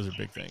 Yeah. Those are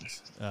big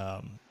things.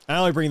 I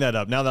only bring that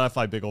up now that I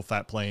fly big old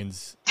fat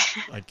planes.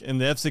 Like in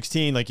the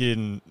F-16, like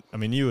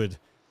you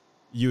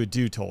would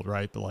do told,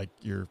 right? But like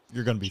you're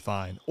going to be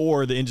fine,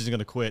 or the engine's going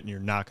to quit and you're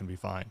not going to be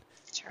fine.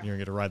 Sure. And you're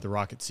going to ride the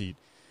rocket seat.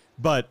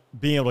 But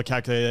being able to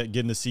calculate it,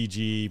 getting the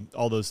CG,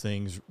 all those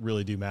things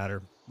really do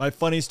matter. My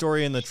funny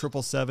story in the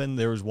 777,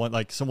 there was one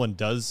like someone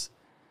does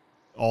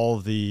all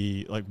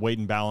the like weight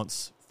and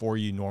balance for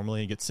you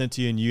normally. It gets sent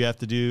to you and you have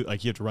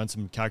to run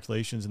some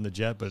calculations in the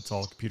jet, but it's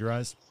all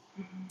computerized.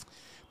 Mm-hmm.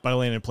 But I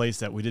landed in a place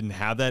that we didn't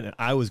have that, and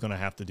I was going to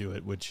have to do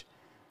it, which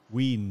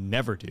we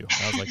never do.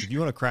 And I was like, if you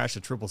want to crash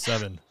a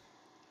 777,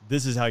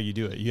 this is how you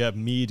do it. You have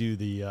me do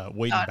the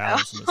weight and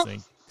balance in this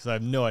thing because I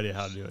have no idea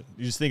how to do it.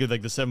 You just think of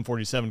like the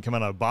 747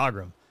 coming out of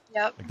Bagram.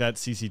 Yep. Like that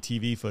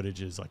CCTV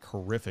footage is like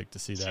horrific to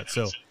see that.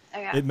 So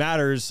it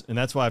matters, and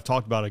that's why I've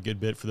talked about it a good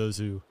bit for those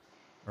who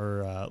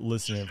are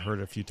listening and have heard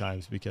it a few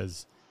times,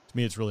 because to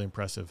me it's really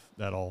impressive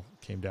that all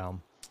came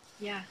down.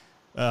 Yeah.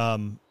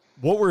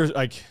 What were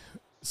like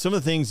some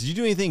of the things? Did you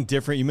do anything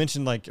different? You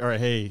mentioned like, all right,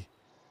 hey,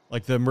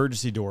 like the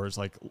emergency doors,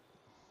 like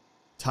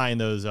tying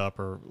those up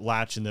or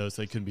latching those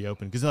so they couldn't be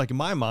open. Because like in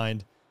my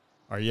mind,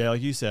 like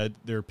you said,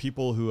 there are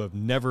people who have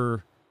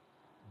never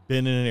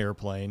been in an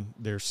airplane.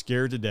 They're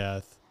scared to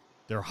death.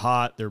 They're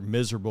hot. They're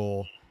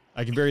miserable.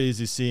 I can very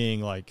easily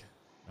seeing like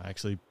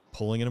actually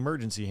pulling an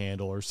emergency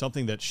handle or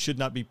something that should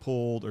not be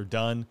pulled or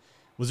done.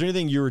 Was there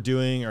anything you were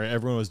doing or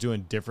everyone was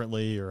doing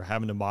differently or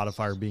having to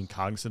modify or being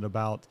cognizant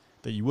about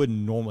that you wouldn't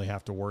normally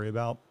have to worry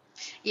about?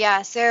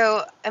 Yeah,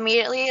 so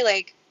immediately,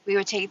 like, we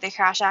would take the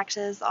crash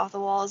axes off the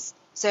walls,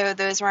 so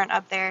those weren't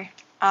up there.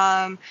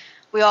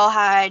 We all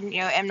had,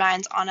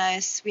 M9s on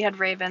us. We had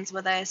Ravens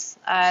with us.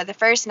 The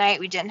first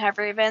night, we didn't have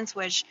Ravens,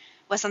 which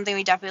was something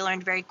we definitely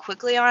learned very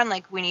quickly on.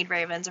 Like, we need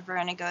Ravens if we're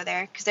going to go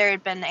there, because there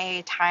had been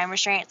a time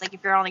restraint. Like,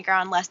 if you're on the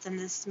ground less than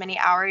this many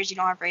hours, you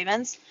don't have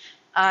Ravens.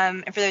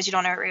 And for those who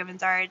don't know what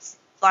Ravens are, it's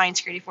flying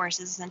security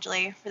forces,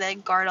 essentially, for the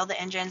guard all the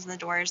engines and the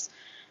doors.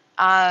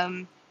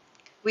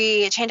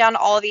 We chained down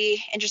all the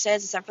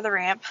entrances except for the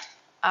ramp,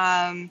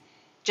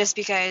 just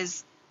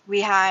because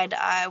we had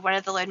one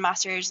of the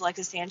Loadmasters,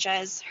 Alexis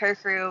Sanchez, her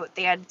crew,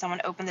 they had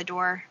someone open the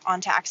door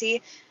on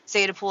taxi, so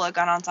you had to pull a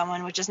gun on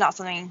someone, which is not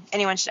something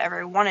anyone should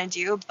ever want to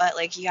do, but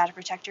like you had to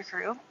protect your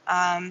crew.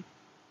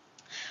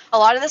 A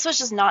lot of this was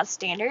just not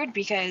standard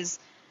because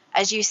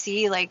as you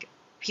see, like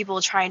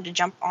people trying to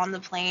jump on the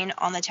plane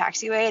on the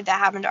taxiway, that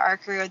happened to our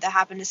crew, that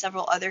happened to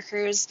several other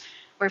crews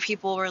where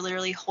people were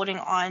literally holding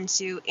on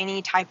to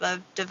any type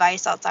of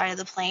device outside of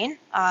the plane,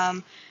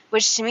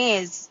 which to me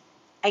is,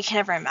 I can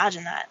never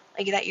imagine that,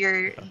 like that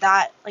you're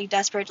that like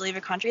desperate to leave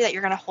a country that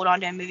you're going to hold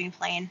on to a moving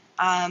plane.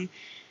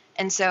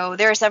 And so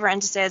there were several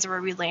instances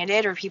where we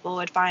landed where people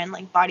would find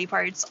like body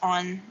parts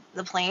on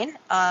the plane,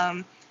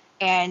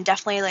 and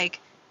definitely like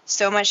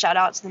so much shout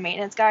out to the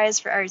maintenance guys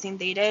for everything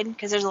they did,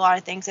 because there's a lot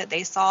of things that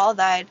they saw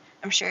that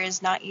I'm sure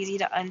is not easy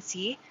to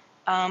unsee,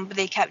 but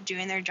they kept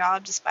doing their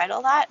job despite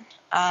all that.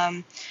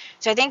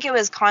 So I think it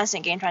was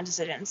constant game time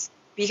decisions,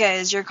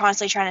 because you're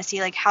constantly trying to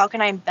see like how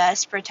can I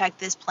best protect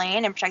this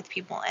plane and protect the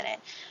people in it.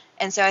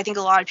 And so I think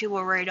a lot of people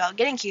were worried about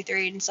getting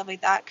Q3 and stuff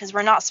like that because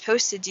we're not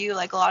supposed to do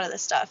like a lot of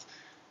this stuff.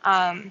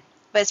 But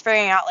it's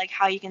figuring out like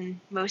how you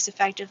can most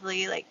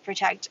effectively like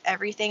protect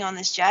everything on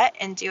this jet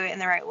and do it in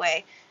the right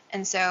way.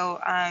 And so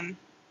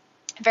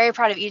very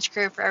proud of each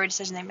crew for every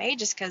decision they made,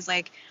 just because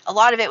like a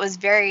lot of it was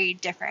very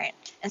different.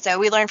 And so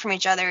we learned from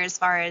each other as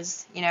far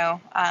as, you know,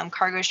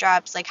 cargo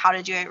straps, like how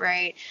to do it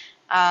right.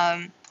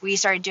 We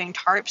started doing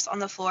tarps on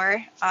the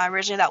floor.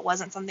 Originally that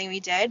wasn't something we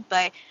did,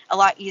 but a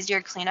lot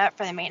easier cleanup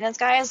for the maintenance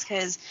guys,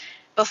 because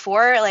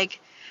before, like,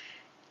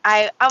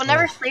 I will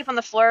never sleep on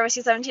the floor with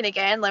C-17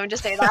 again, let me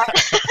just say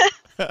that.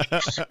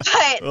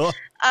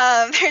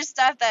 But there's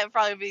stuff that would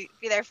probably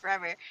be there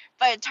forever.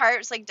 But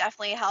tarps like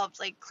definitely helped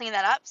like clean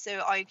that up. So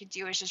all you could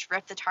do is just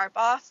rip the tarp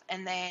off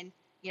and then,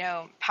 you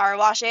know, power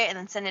wash it and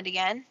then send it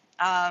again.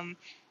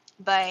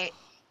 But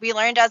we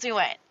learned as we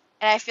went.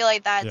 And I feel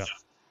like that's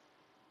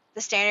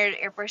the standard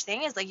Air Force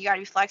thing, is like you got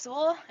to be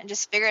flexible and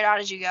just figure it out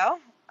as you go.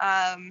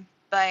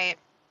 But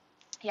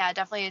yeah,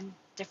 definitely in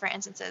different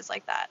instances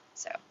like that.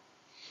 So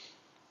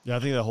yeah, I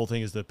think the whole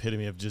thing is the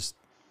epitome of just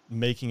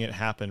making it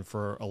happen,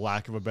 for a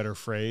lack of a better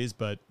phrase,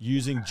 but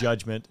using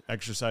judgment,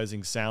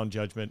 exercising sound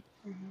judgment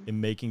in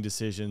making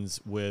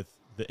decisions with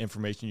the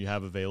information you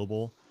have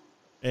available.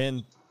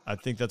 And I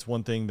think that's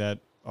one thing that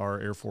our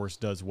Air Force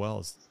does well,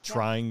 is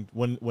trying,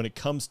 when it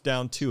comes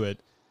down to it,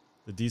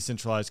 the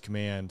decentralized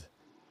command,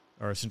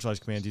 or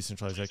centralized command,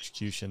 decentralized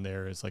execution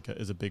there is like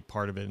is a big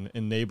part of it, and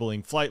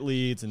enabling flight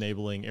leads,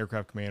 enabling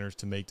aircraft commanders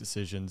to make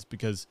decisions,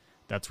 because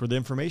that's where the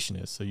information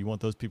is. So you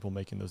want those people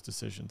making those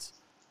decisions.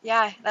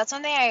 Yeah, that's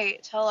one thing I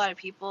tell a lot of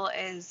people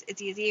is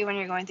it's easy when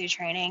you're going through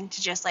training to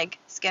just like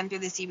skim through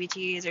the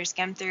CBTs or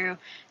skim through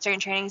certain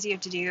trainings you have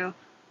to do.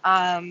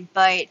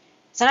 But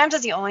sometimes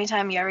that's the only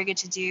time you ever get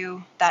to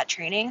do that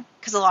training,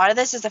 because a lot of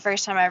this is the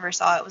first time I ever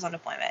saw it was on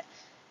deployment.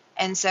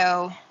 And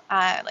so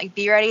like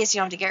be ready so you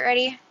don't have to get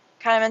ready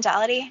kind of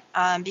mentality,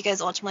 because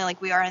ultimately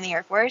like we are in the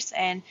Air Force,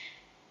 and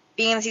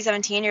being in the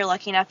C-17, you're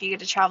lucky enough you get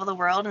to travel the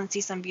world and see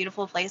some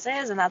beautiful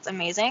places, and that's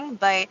amazing.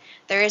 But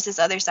there is this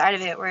other side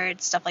of it where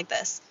it's stuff like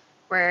this,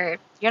 where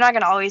you're not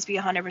going to always be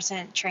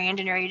 100% trained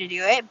and ready to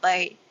do it,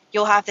 but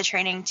you'll have the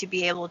training to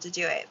be able to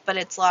do it. But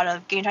it's a lot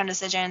of game time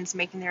decisions,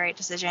 making the right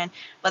decision,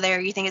 whether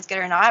you think it's good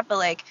or not, but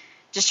like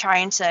just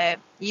trying to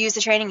use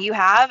the training you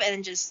have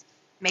and just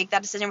make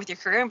that decision with your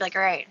crew and be like,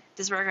 all right,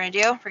 this is what we're going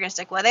to do. We're going to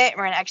stick with it.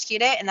 We're going to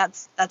execute it. And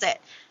that's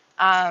it.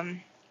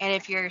 And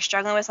if you're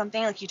struggling with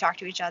something, like you talk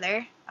to each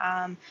other.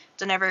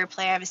 Don't ever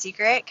play I have a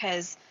secret,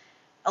 because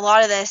a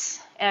lot of this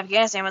in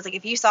Afghanistan was like,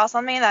 if you saw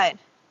something that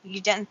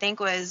you didn't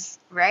think was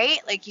right,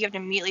 like you have to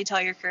immediately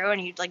tell your crew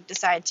and you like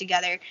decide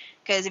together,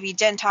 because if you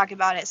didn't talk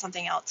about it,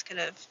 something else could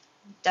have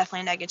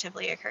definitely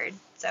negatively occurred.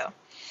 So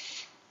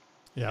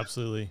yeah,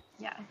 absolutely.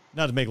 Yeah.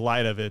 Not to make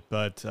light of it,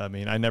 but I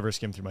mean, I never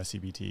skim through my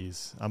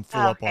CBTs. I'm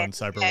full up on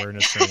cyber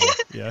awareness training.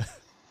 Yeah.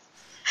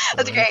 So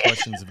that's great.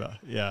 Questions about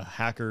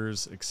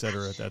hackers,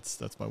 etc.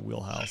 That's my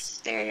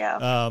wheelhouse. There you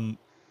go.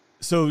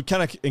 So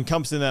kind of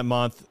encompassing that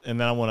month, and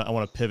then I want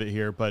to pivot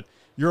here. But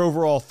your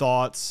overall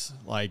thoughts,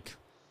 like,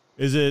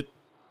 is it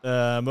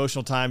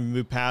emotional time? You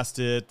move past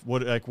it.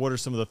 What are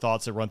some of the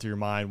thoughts that run through your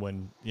mind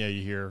when you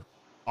hear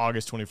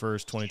August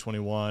 21st,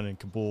 2021 in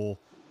Kabul?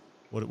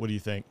 What do you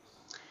think?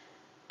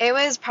 It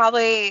was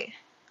probably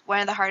one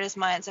of the hardest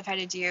months I've had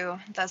to do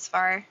thus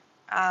far.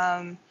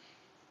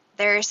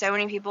 There are so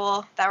many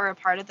people that were a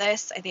part of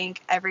this. I think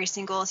every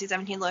single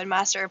C-17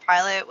 Loadmaster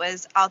pilot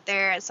was out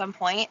there at some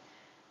point.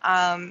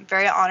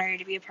 Very honored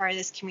to be a part of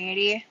this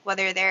community,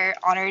 whether they're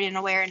honored in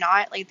a way or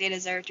not. Like, they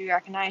deserve to be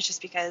recognized,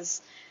 just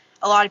because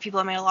a lot of people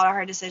have made a lot of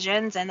hard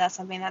decisions, and that's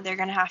something that they're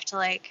going to have to,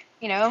 like,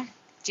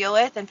 deal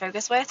with and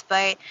focus with.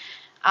 But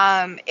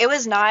it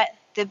was not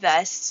the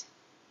best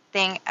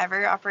thing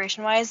ever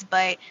operation-wise,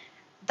 but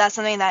that's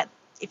something that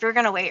if you're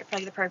going to wait for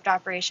like the perfect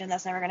operation,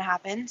 that's never going to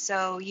happen.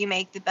 So you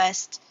make the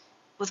best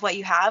with what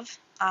you have.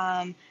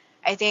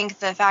 I think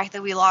the fact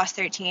that we lost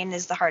 13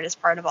 is the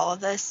hardest part of all of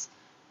this.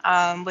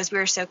 Was we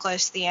were so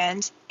close to the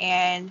end,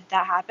 and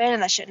that happened,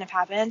 and that shouldn't have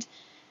happened.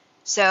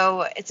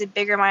 So it's a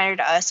big reminder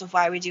to us of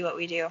why we do what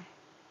we do,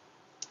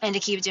 and to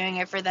keep doing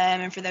it for them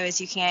and for those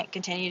who can't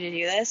continue to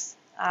do this.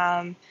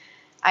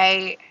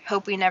 I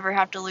hope we never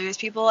have to lose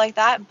people like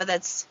that, but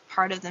that's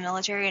part of the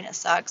military, and it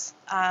sucks.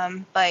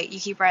 But you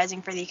keep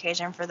rising for the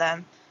occasion for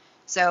them.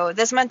 So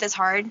this month is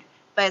hard,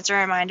 but it's a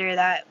reminder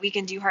that we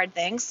can do hard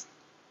things,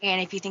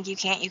 and if you think you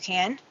can't, you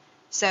can.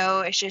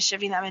 So it's just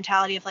shifting that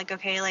mentality of like,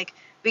 okay, like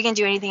we can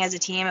do anything as a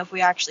team if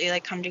we actually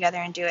like come together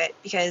and do it.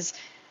 Because,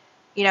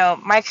 you know,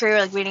 my crew,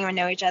 like we didn't even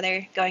know each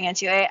other going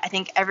into it. I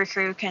think every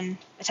crew can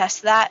attest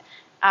to that.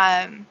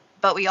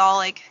 But we all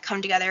like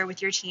come together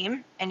with your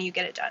team and you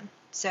get it done.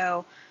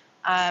 So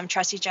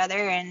trust each other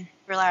and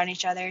rely on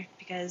each other,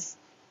 because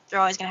they're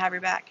always going to have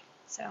your back.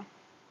 So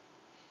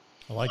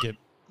I like it.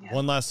 Yeah.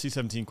 One last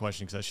C-17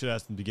 question, because I should have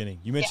asked in the beginning.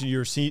 You mentioned you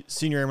were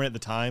senior airman at the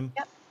time.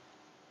 Yep.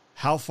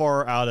 How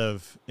far out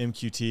of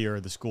MQT or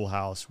the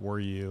schoolhouse were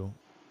you?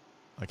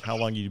 Like, how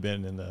long had you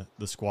been in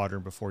the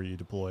squadron before you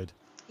deployed?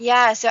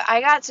 Yeah, so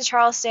I got to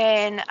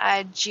Charleston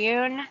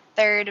June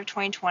 3rd of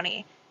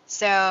 2020.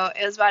 So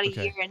it was about a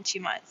year and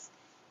 2 months.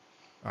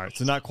 All right,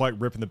 so not quite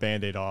ripping the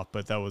Band-Aid off,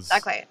 but that was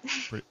not quite.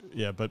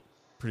 But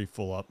pretty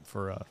full up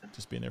for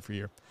just being there for a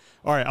year.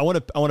 All right, I want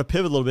to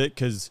pivot a little bit,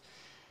 because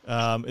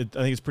I think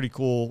it's a pretty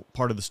cool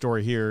part of the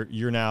story here.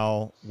 You're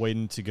now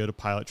waiting to go to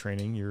pilot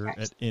training. You're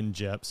at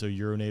NJEP, so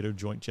Euro-NATO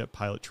Joint Jet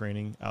Pilot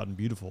Training out in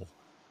beautiful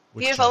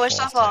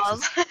Wichita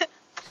Falls.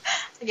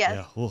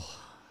 Yes.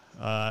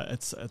 Yeah.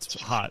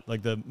 It's hot.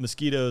 Like the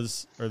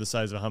mosquitoes are the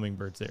size of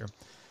hummingbirds there.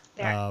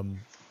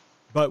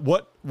 But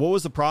what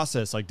was the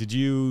process? Like, did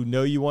you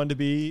know you wanted to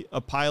be a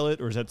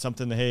pilot, or is that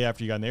something that, hey,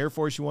 after you got in the Air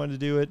Force, you wanted to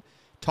do it?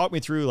 Talk me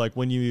through, like,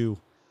 when you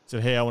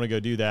said, hey, I want to go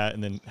do that,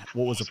 and then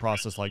what was the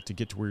process like to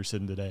get to where you're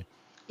sitting today?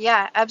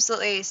 Yeah,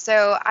 absolutely.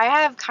 So I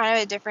have kind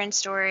of a different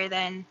story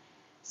than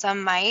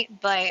some might,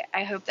 but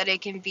I hope that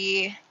it can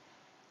be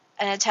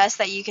an attest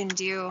that you can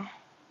do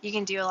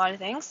a lot of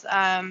things.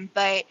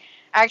 But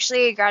I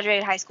actually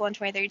graduated high school in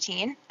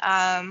 2013,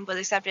 was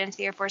accepted into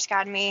the Air Force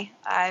Academy.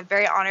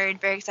 Very honored,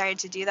 very excited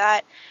to do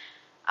that.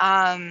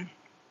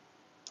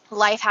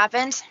 Life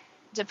happened,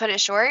 to put it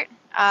short.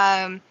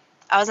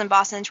 I was in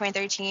Boston in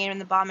 2013 when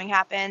the bombing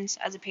happened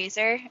as a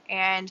pacer,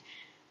 and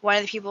one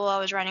of the people I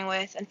was running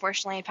with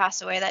unfortunately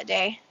passed away that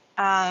day.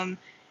 And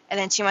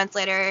then 2 months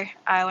later,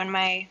 one of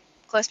my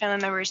close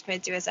family members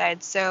committed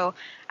suicide. So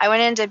I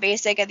went into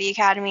basic at the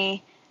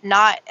academy,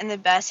 not in the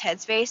best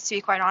headspace, to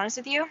be quite honest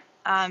with you.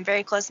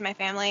 Very close to my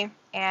family,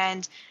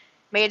 and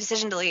made a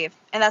decision to leave.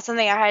 And that's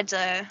something I had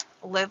to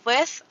live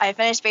with. I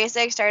finished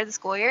basic, started the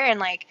school year, and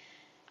like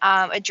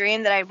a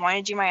dream that I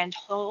wanted to do my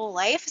whole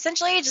life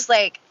essentially just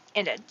like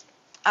ended.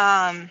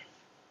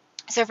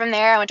 So from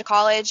there, I went to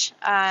college.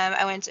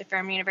 I went to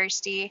Furman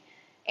University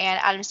and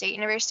Adams State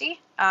University.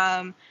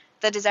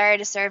 The desire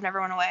to serve never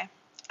went away.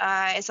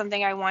 It's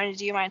something I wanted to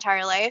do my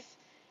entire life.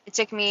 It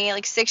took me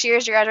like 6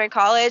 years to graduate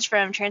college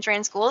from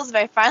transferring schools,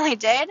 but I finally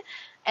did.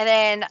 And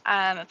then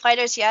applied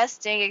to OTS,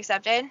 didn't get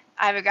accepted.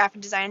 I have a graphic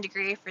design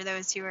degree, for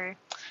those who are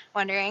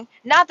wondering.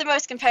 Not the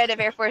most competitive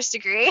Air Force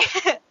degree.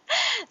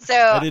 So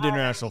I did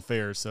international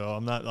affairs, so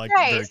I'm not like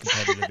very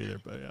competitive either.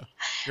 But yeah,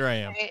 here I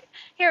am. Right.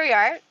 Here we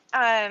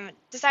are.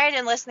 Decided to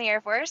enlist in the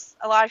Air Force.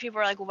 A lot of people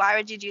are like, well, why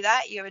would you do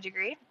that? You have a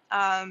degree.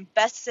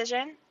 Best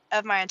decision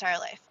of my entire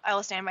life. I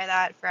will stand by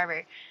that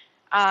forever.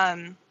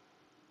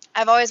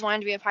 I've always wanted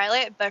to be a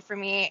pilot, but for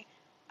me,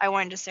 I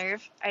wanted to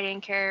serve. I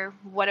didn't care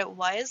what it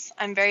was.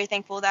 I'm very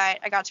thankful that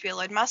I got to be a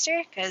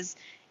Loadmaster, because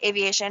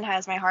aviation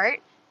has my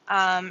heart,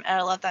 and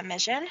I love that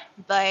mission.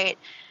 But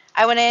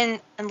I went in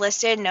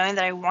enlisted knowing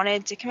that I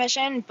wanted to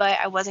commission, but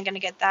I wasn't going to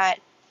get that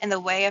in the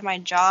way of my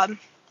job.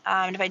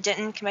 And if I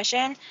didn't commission,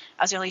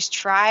 I was going to at least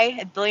try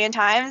a billion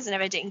times. And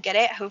if I didn't get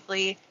it,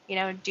 hopefully,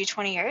 do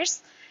 20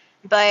 years.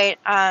 But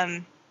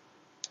I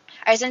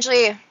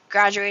essentially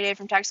graduated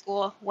from tech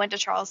school, went to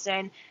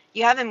Charleston.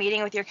 You have a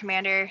meeting with your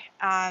commander.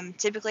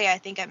 Typically, I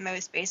think at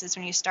most bases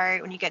when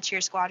you get to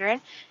your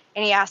squadron.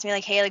 And he asked me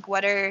like, hey, like,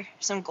 what are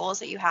some goals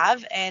that you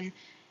have? And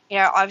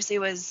obviously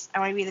I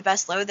want to be the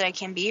best load that I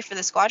can be for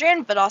the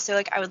squadron, but also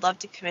like I would love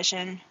to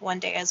commission one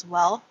day as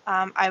well.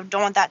 I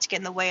don't want that to get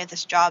in the way of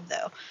this job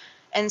though.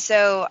 And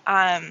so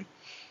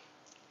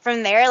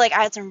from there, like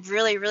I had some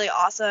really, really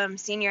awesome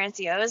senior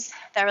NCOs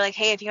that were like,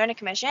 hey, if you want to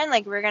commission,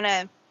 like we're going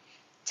to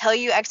tell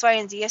you X, Y,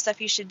 and Z of stuff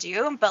you should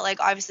do, but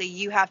like obviously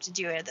you have to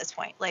do it at this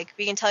point. Like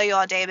we can tell you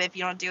all day, but if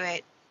you don't do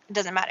it, it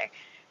doesn't matter.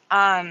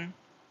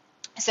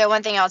 So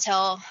one thing I'll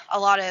tell a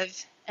lot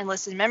of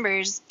enlisted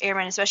members,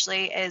 airmen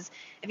especially, is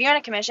if you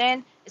want to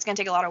commission, it's going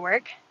to take a lot of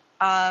work,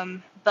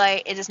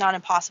 but it is not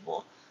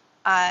impossible.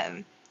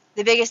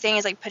 The biggest thing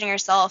is like putting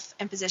yourself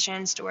in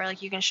positions to where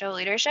like you can show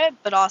leadership,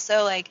 but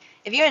also like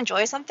if you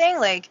enjoy something,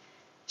 like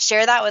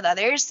share that with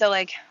others. So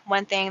like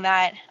one thing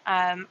that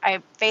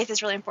faith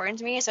is really important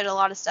to me. So I did a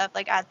lot of stuff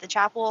like at the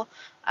chapel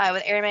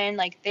with airmen.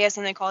 Like they have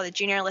something called the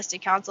Junior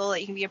Enlisted Council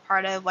that you can be a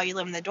part of while you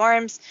live in the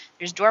dorms.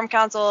 There's dorm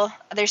council.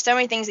 There's so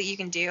many things that you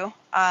can do.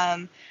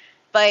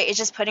 But it's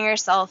just putting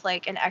yourself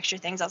like in extra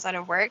things outside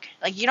of work.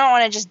 Like you don't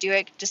want to just do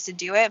it just to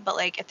do it, but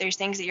like if there's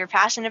things that you're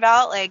passionate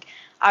about, like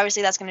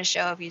obviously that's going to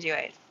show if you do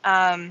it.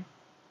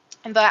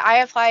 But I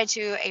applied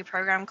to a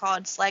program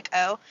called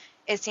SLEC-O.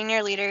 It's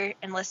Senior Leader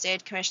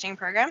Enlisted Commissioning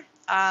Program.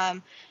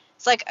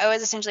 SLEC-O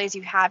is essentially as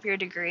you have your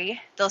degree,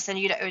 they'll send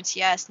you to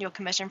OTS and you'll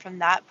commission from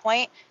that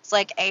point.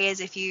 SLEC-A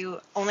is if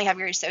you only have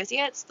your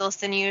associates, they'll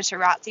send you to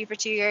ROTC for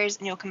 2 years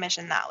and you'll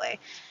commission that way.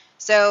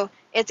 So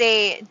it's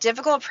a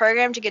difficult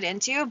program to get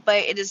into,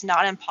 but it is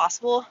not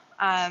impossible.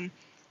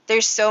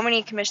 There's so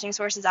many commissioning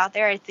sources out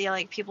there I feel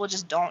like people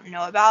just don't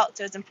know about.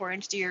 So it's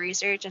important to do your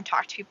research and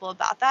talk to people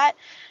about that.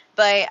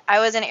 But I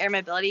was in Air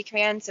Mobility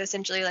Command. So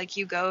essentially like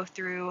you go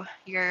through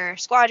your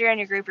squadron,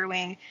 your group, your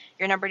wing,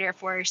 your numbered Air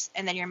Force,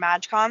 and then your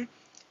MAJCOM.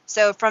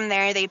 So from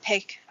there, they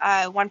pick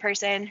one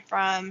person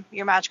from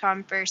your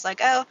MAJCOM for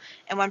SLEC-O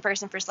and one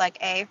person for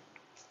SLEC-A. And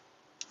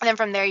then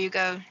from there, you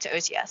go to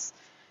OTS.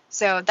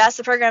 So that's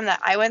the program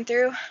that I went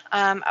through.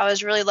 I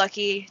was really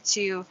lucky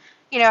to,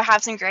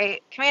 have some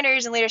great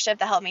commanders and leadership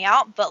that helped me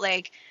out. But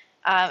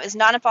it's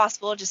not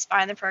impossible. Just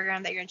find the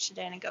program that you're interested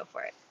in and go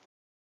for it.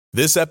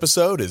 This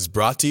episode is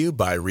brought to you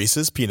by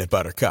Reese's Peanut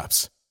Butter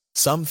Cups.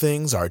 Some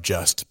things are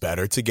just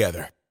better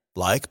together,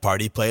 like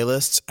party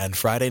playlists and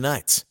Friday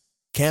nights,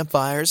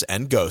 campfires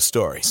and ghost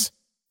stories,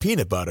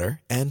 peanut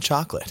butter and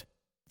chocolate.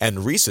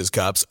 And Reese's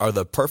Cups are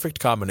the perfect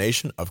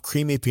combination of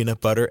creamy peanut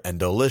butter and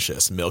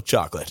delicious milk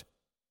chocolate.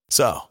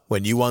 So,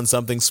 when you want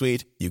something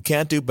sweet, you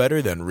can't do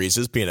better than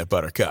Reese's Peanut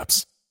Butter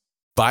Cups.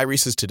 Buy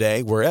Reese's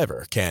today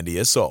wherever candy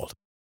is sold.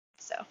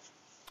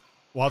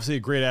 Well, obviously a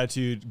great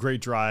attitude,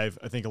 great drive.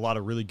 I think a lot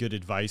of really good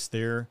advice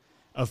there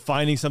of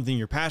finding something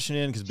you're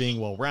passionate in because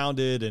being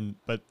well-rounded.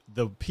 But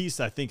the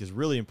piece I think is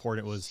really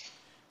important was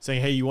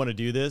saying, hey, you want to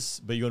do this,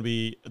 but you want to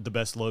be the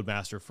best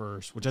Loadmaster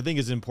first, which I think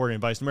is important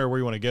advice. No matter where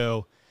you want to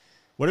go,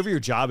 whatever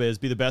your job is,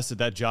 be the best at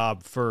that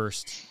job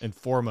first and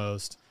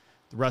foremost.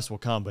 The rest will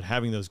come, but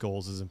having those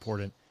goals is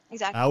important.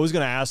 Exactly. I was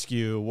going to ask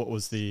you what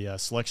was the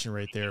selection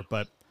rate there,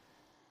 but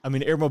I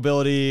mean, air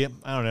mobility,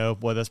 I don't know.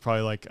 Well, that's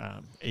probably like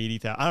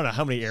 80,000. I don't know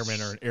how many airmen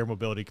are in Air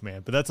Mobility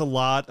Command, but that's a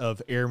lot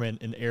of airmen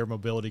in Air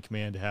Mobility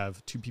Command to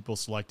have 2 people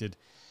selected.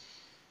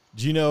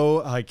 Do you know,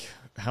 like,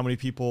 how many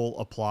people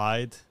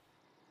applied?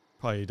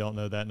 Probably don't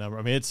know that number.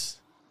 I mean,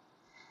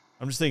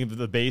 I'm just thinking of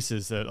the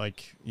bases that,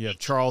 like, you have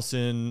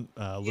Charleston,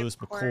 Lewis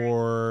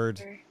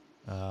McCord,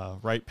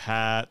 Wright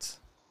Pat.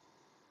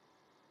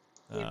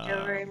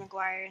 Dover,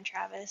 McGuire, and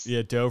Travis.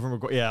 Yeah, Dover,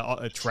 McGuire.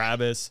 Yeah,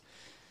 Travis.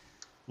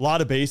 A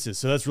lot of bases,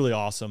 so that's really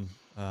awesome.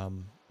 I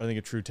think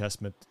a true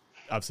testament,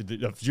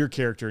 obviously, of your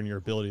character and your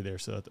ability there.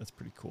 So that's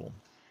pretty cool.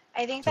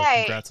 I think so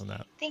that. Congrats on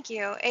that. Thank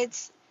you.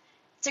 It's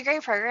a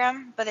great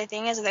program, but the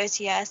thing is with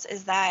OTS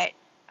is that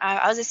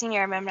I was a senior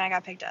airman when I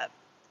got picked up,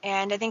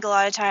 and I think a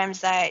lot of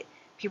times that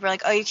people are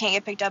like, "Oh, you can't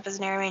get picked up as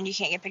an airman. You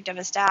can't get picked up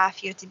as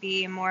staff. You have to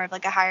be more of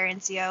like a higher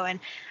NCO." And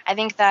I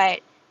think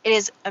that it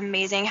is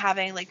amazing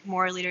having like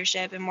more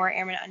leadership and more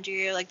airmen under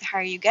you, like the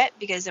higher you get,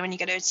 because then when you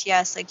get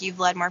OTS, like you've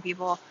led more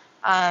people.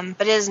 But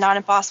it is not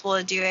impossible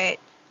to do it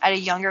at a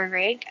younger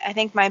grade. I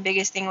think my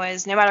biggest thing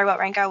was no matter what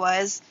rank I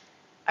was,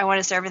 I want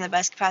to serve in the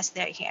best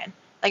capacity that I can.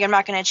 Like I'm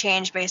not going to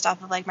change based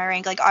off of like my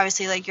rank. Like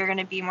obviously like you're going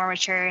to be more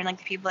mature in like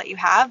the people that you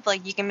have, but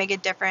like you can make a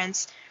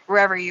difference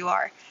wherever you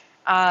are.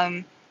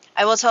 I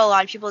will tell a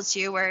lot of people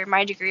too where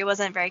my degree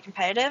wasn't very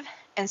competitive.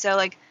 And so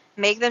like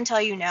make them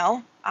tell you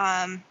no.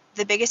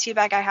 The biggest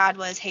feedback I had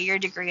was, hey, your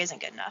degree isn't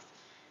good enough.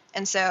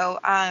 And so,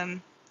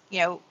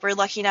 we're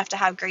lucky enough to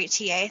have great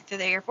TA through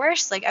the Air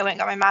Force. Like I went and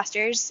got my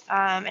master's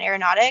in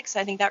aeronautics.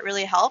 I think that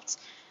really helped.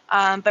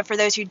 But for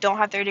those who don't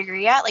have their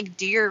degree yet, like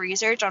do your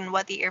research on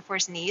what the Air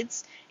Force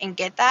needs and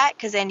get that,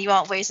 because then you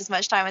won't waste as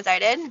much time as I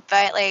did.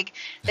 But like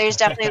there's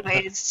definitely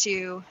ways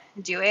to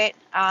do it.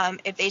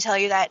 If they tell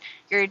you that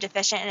you're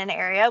deficient in an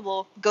area,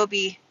 well, go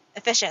be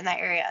efficient in that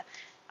area.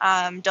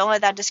 Don't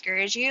let that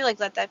discourage you. Like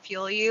let that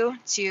fuel you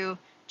to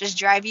just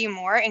drive you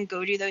more and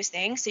go do those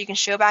things so you can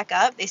show back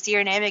up. They see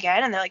your name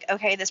again and they're like,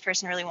 okay, this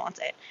person really wants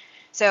it.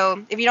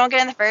 So if you don't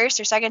get in the first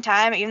or second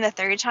time, even the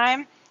third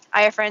time,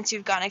 I have friends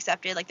who've gotten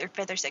accepted like their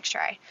 5th or 6th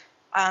try.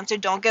 So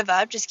don't give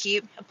up. Just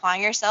keep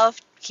applying yourself,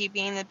 keep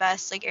being the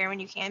best like airman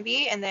you can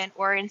be, and then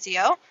or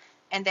NCO,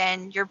 and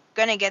then you're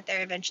gonna get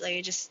there eventually.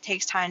 It just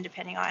takes time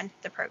depending on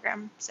the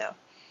program. So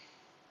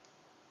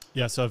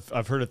yeah, so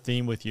I've heard a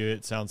theme with you.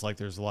 It sounds like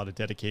there's a lot of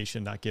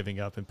dedication, not giving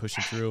up and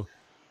pushing through.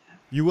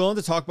 You willing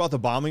to talk about the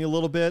bombing a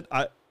little bit?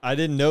 I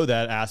didn't know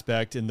that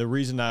aspect, and the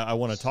reason I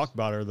want to talk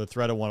about it, or the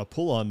thread I want to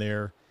pull on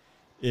there,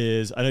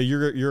 is I know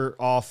you're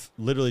off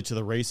literally to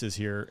the races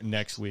here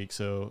next week.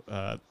 So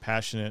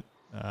passionate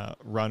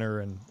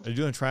runner, and are you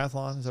doing a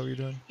triathlon? Is that what you're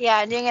doing? Yeah,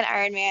 I'm doing an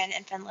Ironman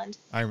in Finland.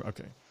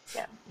 Okay.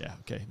 Yeah. Yeah.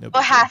 Okay. No.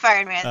 Well, half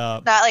Ironman,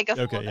 not like a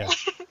full. Okay. Yeah.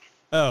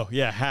 Oh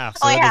yeah, half.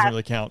 So Only that doesn't half.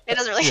 really count. It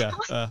doesn't really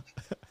count.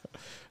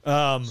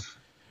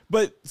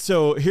 But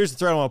so here's the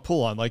thread I want to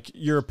pull on. Like,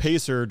 you're a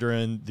pacer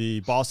during the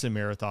Boston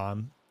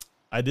Marathon.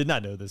 I did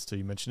not know this till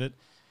you mentioned it.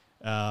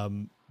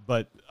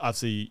 But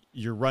obviously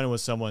you're running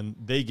with someone,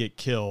 they get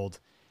killed.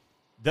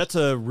 That's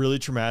a really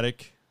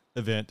traumatic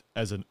event,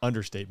 as an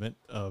understatement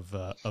of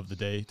the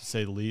day, to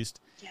say the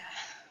least. Yeah.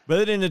 But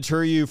it didn't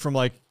deter you from,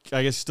 like,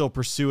 I guess, still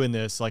pursuing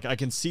this. Like, I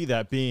can see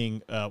that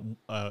being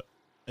an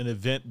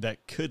event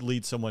that could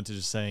lead someone to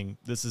just saying,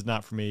 this is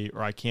not for me,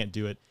 or I can't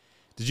do it.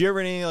 Did you ever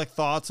have any, like,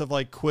 thoughts of,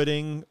 like,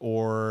 quitting,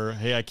 or,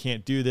 hey, I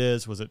can't do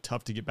this? Was it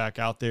tough to get back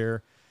out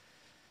there?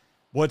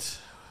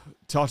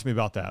 Talk to me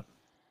about that.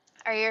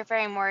 Are you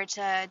referring more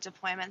to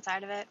deployment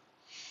side of it?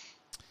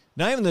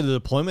 Not even the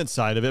deployment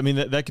side of it. I mean,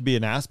 that could be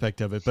an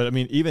aspect of it. But, I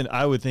mean, even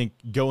I would think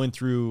going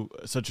through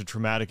such a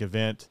traumatic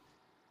event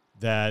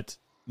that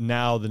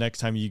now the next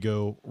time you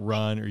go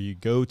run, or you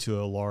go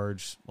to a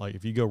large, like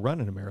if you go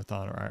run in a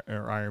marathon or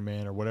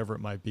Ironman or whatever it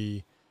might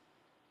be,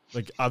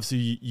 like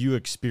obviously you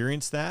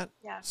experience that.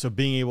 Yeah. So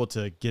being able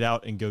to get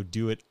out and go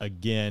do it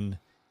again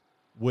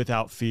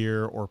without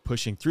fear or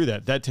pushing through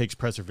that takes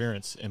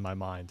perseverance in my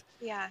mind.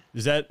 Yeah.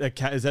 Is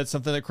that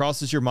something that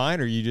crosses your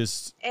mind, or you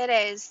just? It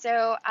is.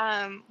 So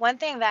one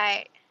thing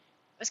that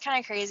was kind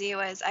of crazy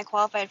was I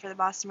qualified for the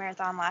Boston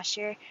Marathon last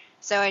year.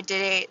 So I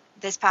did it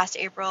this past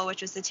April,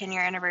 which was the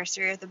 10-year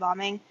anniversary of the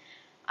bombing,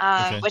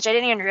 which I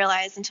didn't even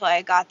realize until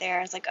I got there.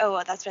 I was like, oh,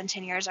 well, that's been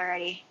 10 years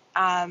already.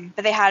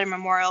 But they had a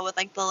memorial with,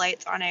 like, the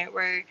lights on it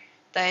where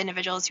the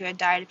individuals who had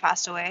died had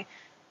passed away.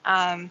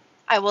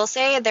 I will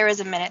say there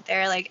was a minute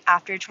there, like,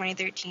 after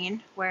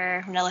 2013,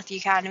 when I left the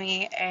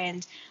academy,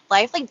 and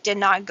life, like, did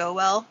not go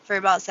well for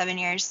about 7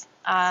 years.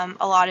 A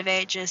lot of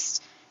it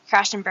just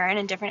crashed and burned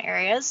in different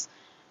areas.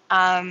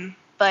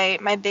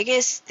 But my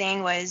biggest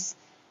thing was,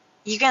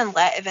 you can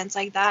let events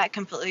like that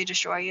completely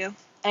destroy you.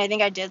 And I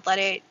think I did let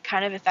it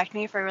kind of affect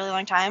me for a really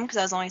long time because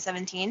I was only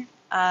 17.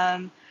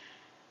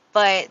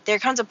 But there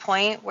comes a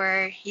point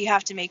where you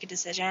have to make a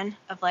decision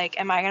of, like,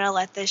 am I going to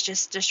let this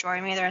just destroy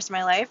me the rest of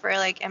my life? Or,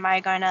 like, am I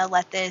going to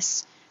let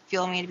this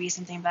fuel me to be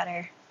something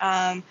better?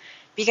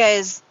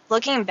 Because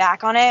looking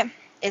back on it,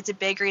 it's a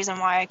big reason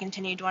why I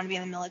continued to want to be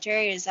in the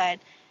military, is that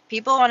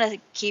people want to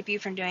keep you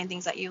from doing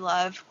things that you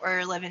love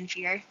or live in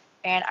fear.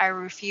 And I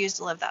refuse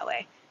to live that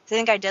way. So I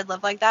think I did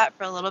live like that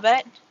for a little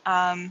bit.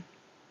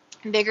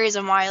 Big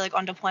reason why, like,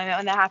 on deployment,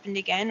 when that happened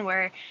again,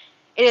 where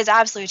it is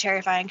absolutely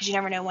terrifying because you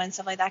never know when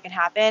stuff like that can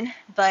happen.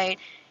 But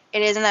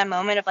it is in that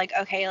moment of, like,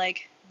 okay,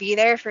 like, be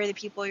there for the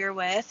people you're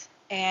with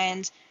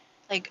and,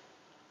 like,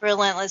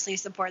 relentlessly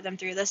support them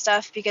through this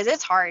stuff, because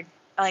it's hard.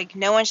 Like,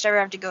 no one should ever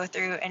have to go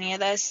through any of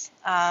this.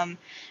 But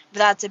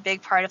that's a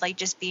big part of, like,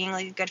 just being,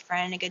 like, a good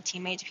friend, a good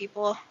teammate to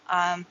people.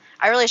 I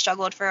really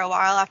struggled for a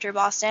while after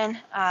Boston.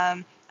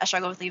 I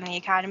struggled with leaving the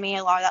academy.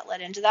 A lot of that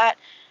led into that.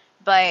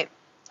 But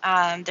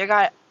there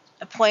got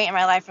a point in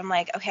my life where I'm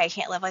like, okay, I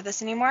can't live like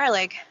this anymore.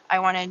 Like, I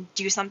want to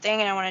do something,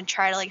 and I want to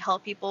try to, like,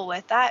 help people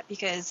with that,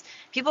 because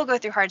people go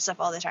through hard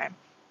stuff all the time.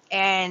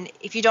 And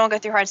if you don't go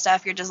through hard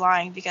stuff, you're just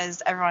lying,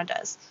 because everyone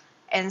does.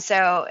 And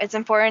so it's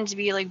important to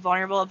be, like,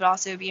 vulnerable, but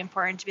also be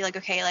important to be like,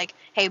 okay, like,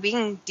 hey, we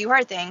can do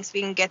hard things.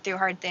 We can get through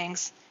hard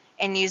things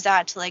and use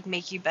that to, like,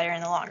 make you better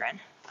in the long run.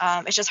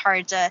 It's just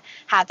hard to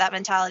have that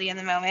mentality in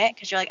the moment,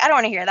 because you're like, I don't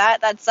want to hear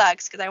that. That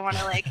sucks, because I want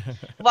to, like,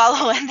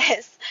 wallow in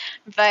this.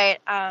 But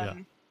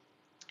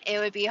it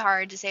would be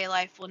hard to say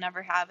life will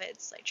never have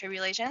its, like,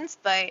 tribulations,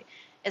 but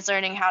it's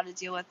learning how to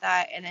deal with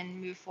that and then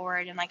move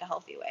forward in, like, a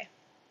healthy way.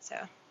 So.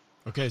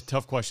 Okay,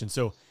 tough question.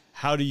 So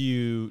how do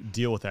you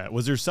deal with that?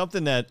 Was there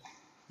something that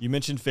you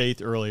mentioned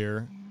faith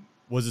earlier?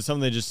 Was it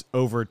something that just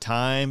over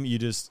time you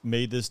just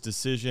made this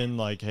decision,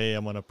 like, hey,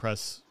 I'm going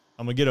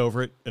to get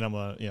over it, and I'm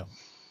going to,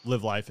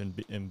 live life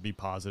and be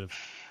positive?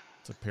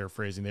 It's a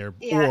paraphrasing there.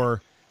 Yeah.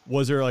 Or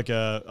was there, like,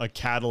 a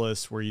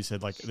catalyst where you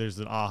said, like, there's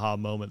an aha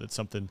moment that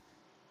something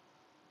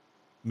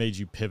made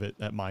you pivot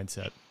that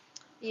mindset?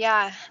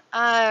 Yeah.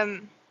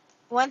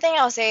 One thing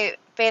I'll say,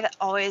 faith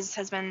always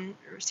has been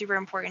super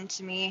important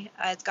to me.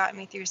 It's gotten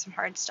me through some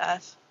hard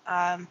stuff,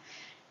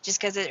 just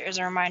because it is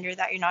a reminder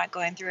that you're not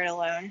going through it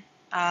alone.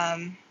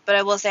 But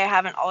I will say I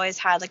haven't always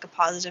had, like, a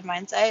positive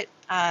mindset.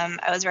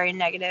 I was very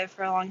negative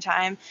for a long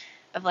time,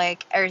 of,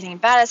 like, everything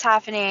bad is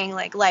happening,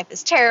 like, life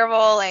is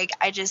terrible, like,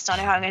 I just don't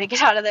know how I'm going to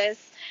get out of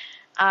this.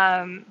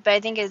 But I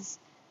think it's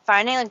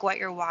finding, like, what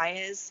your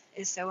why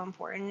is so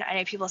important. I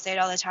know people say it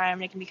all the time,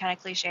 and it can be kind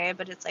of cliche,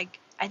 but it's, like,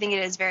 I think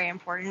it is very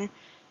important,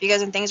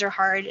 because when things are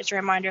hard, it's a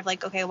reminder of,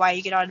 like, okay, why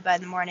you get out of bed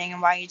in the morning and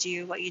why you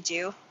do what you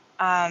do.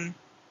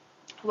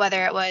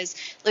 Whether it was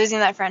losing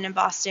that friend in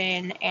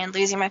Boston and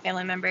losing my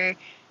family member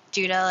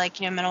due to, like,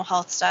 mental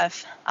health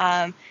stuff.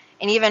 And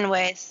even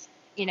with,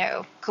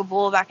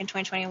 Kabul back in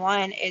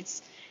 2021,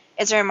 it's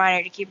a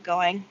reminder to keep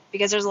going,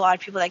 because there's a lot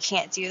of people that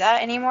can't do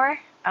that anymore.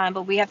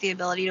 But we have the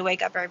ability to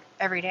wake up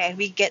every day.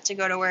 We get to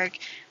go to work.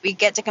 We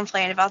get to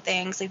complain about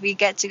things. Like, we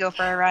get to go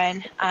for a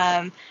run.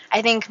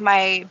 I think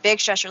my big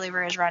stress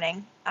reliever is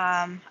running.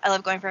 I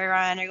love going for a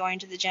run or going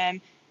to the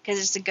gym, because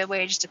it's a good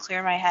way just to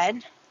clear my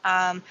head.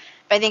 But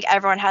I think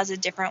everyone has a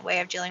different way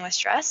of dealing with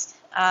stress.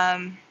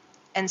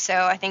 And so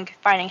I think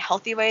finding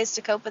healthy ways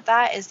to cope with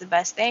that is the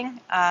best thing.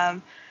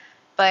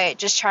 But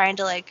just trying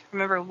to like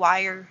remember why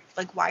you're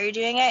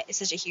doing it is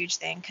such a huge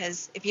thing,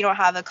 because if you don't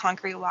have a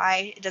concrete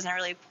why, it doesn't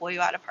really pull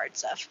you out of hard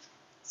stuff.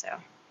 So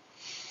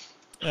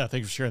Yeah,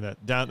 thanks for sharing that.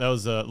 That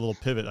was a little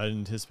pivot I didn't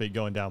anticipate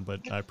going down,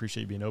 but I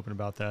appreciate you being open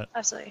about that.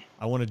 Absolutely.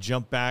 I want to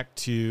jump back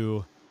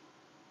to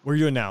where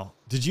you're doing now.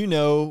 Did you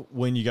know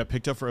when you got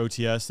picked up for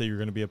OTS that you were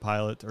going to be a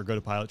pilot or go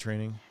to pilot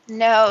training?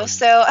 No,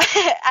 so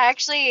I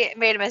actually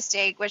made a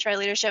mistake, which my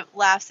leadership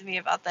laughs at me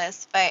about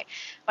this. But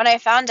when I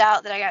found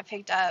out that I got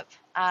picked up,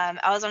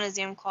 I was on a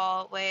Zoom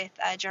call with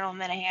General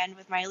Minahan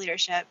with my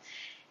leadership,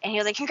 and he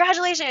was like,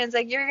 "Congratulations!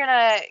 Like, you're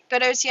gonna go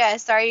to OTS.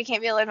 Sorry, you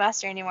can't be a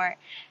Loadmaster anymore."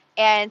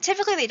 And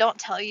typically they don't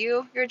tell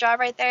you your job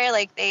right there.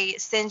 Like, they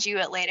send you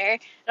it later. And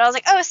I was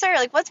like, "Oh, sir,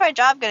 like, what's my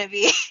job gonna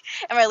be?"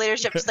 And my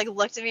leadership just like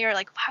looked at me and were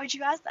like, "Why would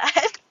you ask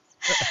that?"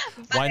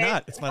 Why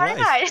not? It's my why life.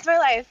 Not? It's my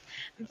life.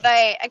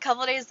 But a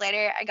couple of days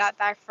later, I got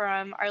back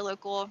from our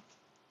local,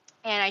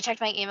 and I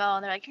checked my email,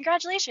 and they're like,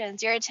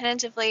 "Congratulations, you're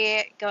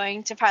tentatively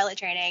going to pilot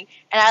training."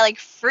 And I like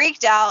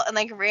freaked out and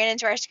like ran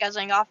into our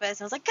scheduling office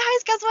and was like,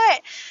 "Guys, guess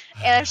what?"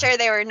 And I'm sure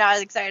they were not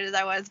as excited as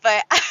I was,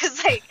 but I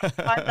was like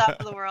on top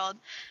of the world.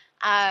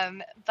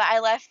 But I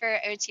left for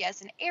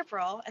OTS in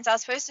April, and so I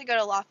was supposed to go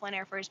to Laughlin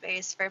Air Force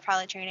Base for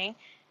pilot training,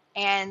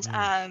 and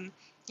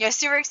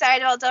super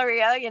excited about Del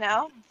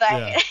Rio, but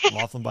Yeah,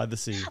 Laughlin by the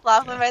Sea.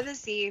 Laughlin by the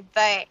Sea.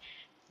 But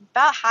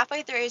about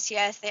halfway through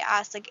OTS, they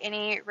asked like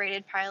any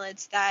rated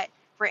pilots that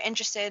were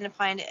interested in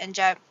applying to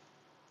NJET,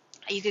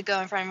 you could go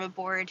in front of a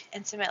board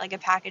and submit like a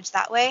package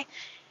that way.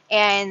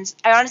 And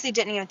I honestly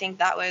didn't even think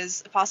that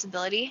was a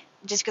possibility,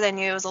 just because I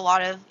knew it was a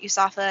lot of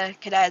USAFA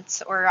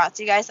cadets or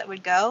ROTC guys that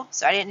would go.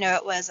 So I didn't know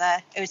it was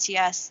a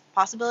OTS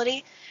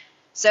possibility.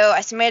 So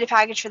I submitted a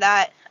package for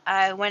that.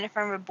 I went in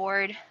front of a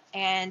board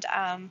and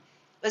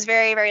was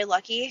very, very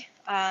lucky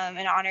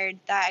and honored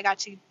that I got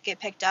to get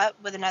picked up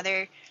with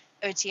another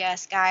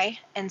OTS guy.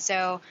 And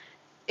so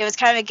it was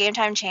kind of a game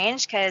time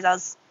change,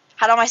 because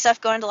had all my stuff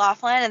going to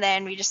Laughlin, and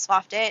then we just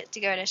swapped it to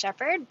go to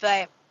Shepherd.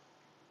 But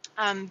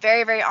I'm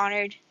very, very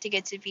honored to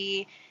get to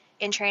be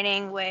in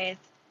training with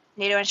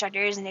NATO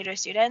instructors and NATO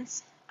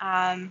students,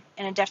 and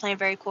definitely a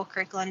very cool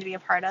curriculum to be a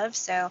part of.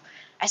 So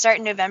I start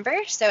in November,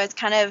 so it's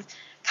kind of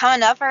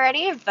coming up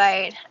already,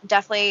 but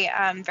definitely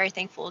very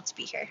thankful to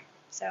be here.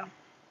 So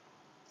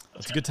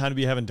it's a good time to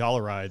be having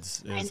dollar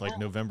rides. It's like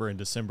November and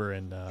December,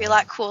 and be a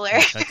lot cooler.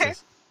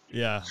 Texas.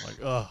 Yeah, like,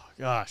 oh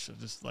gosh, I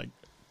just like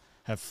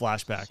have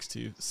flashbacks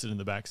to sit in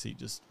the back seat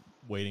just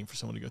waiting for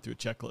someone to go through a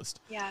checklist.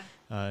 Yeah.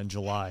 In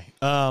July.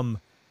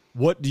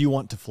 What do you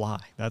want to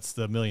fly? That's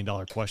the $1 million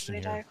question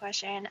here. $1 million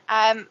question.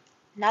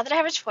 Not that I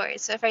have a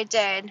choice. So if I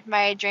did,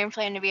 my dream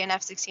plane would be an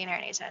F-16 or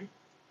an A-10.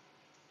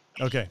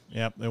 Okay.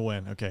 Yep. They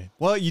win. Okay.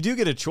 Well, you do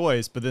get a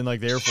choice, but then like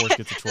the Air Force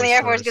gets a choice. The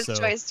Air Force gets a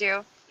choice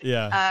too.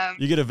 Yeah.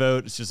 You get a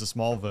vote. It's just a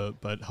small vote,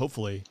 but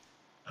hopefully,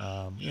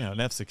 an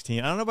F-16.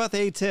 I don't know about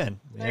the A-10.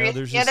 They're going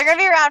to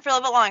be around for a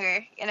little bit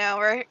longer.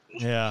 We're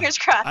here's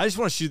crossed. I just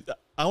want to shoot.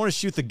 I want to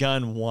shoot the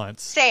gun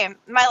once. Same.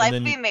 My life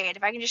would be made.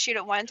 If I can just shoot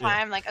it one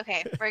time, like,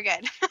 okay, we're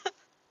good.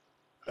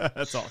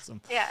 That's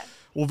awesome. Yeah.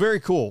 Well, very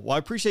cool. Well, I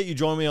appreciate you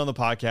joining me on the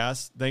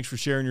podcast. Thanks for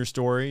sharing your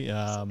story.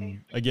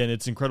 Again,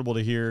 it's incredible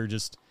to hear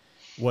just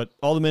what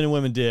all the men and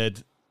women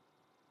did,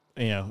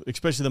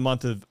 especially the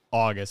month of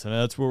August. And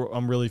that's where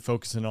I'm really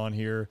focusing on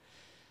here.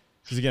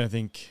 Because, again, I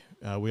think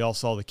we all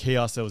saw the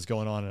chaos that was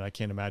going on, and I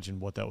can't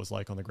imagine what that was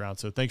like on the ground.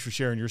 So thanks for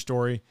sharing your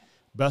story.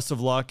 Best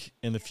of luck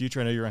in the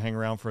future. I know you're going to hang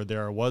around for a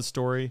There Was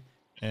story,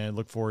 and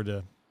look forward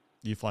to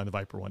you flying the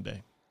Viper one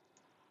day.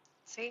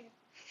 Sweet.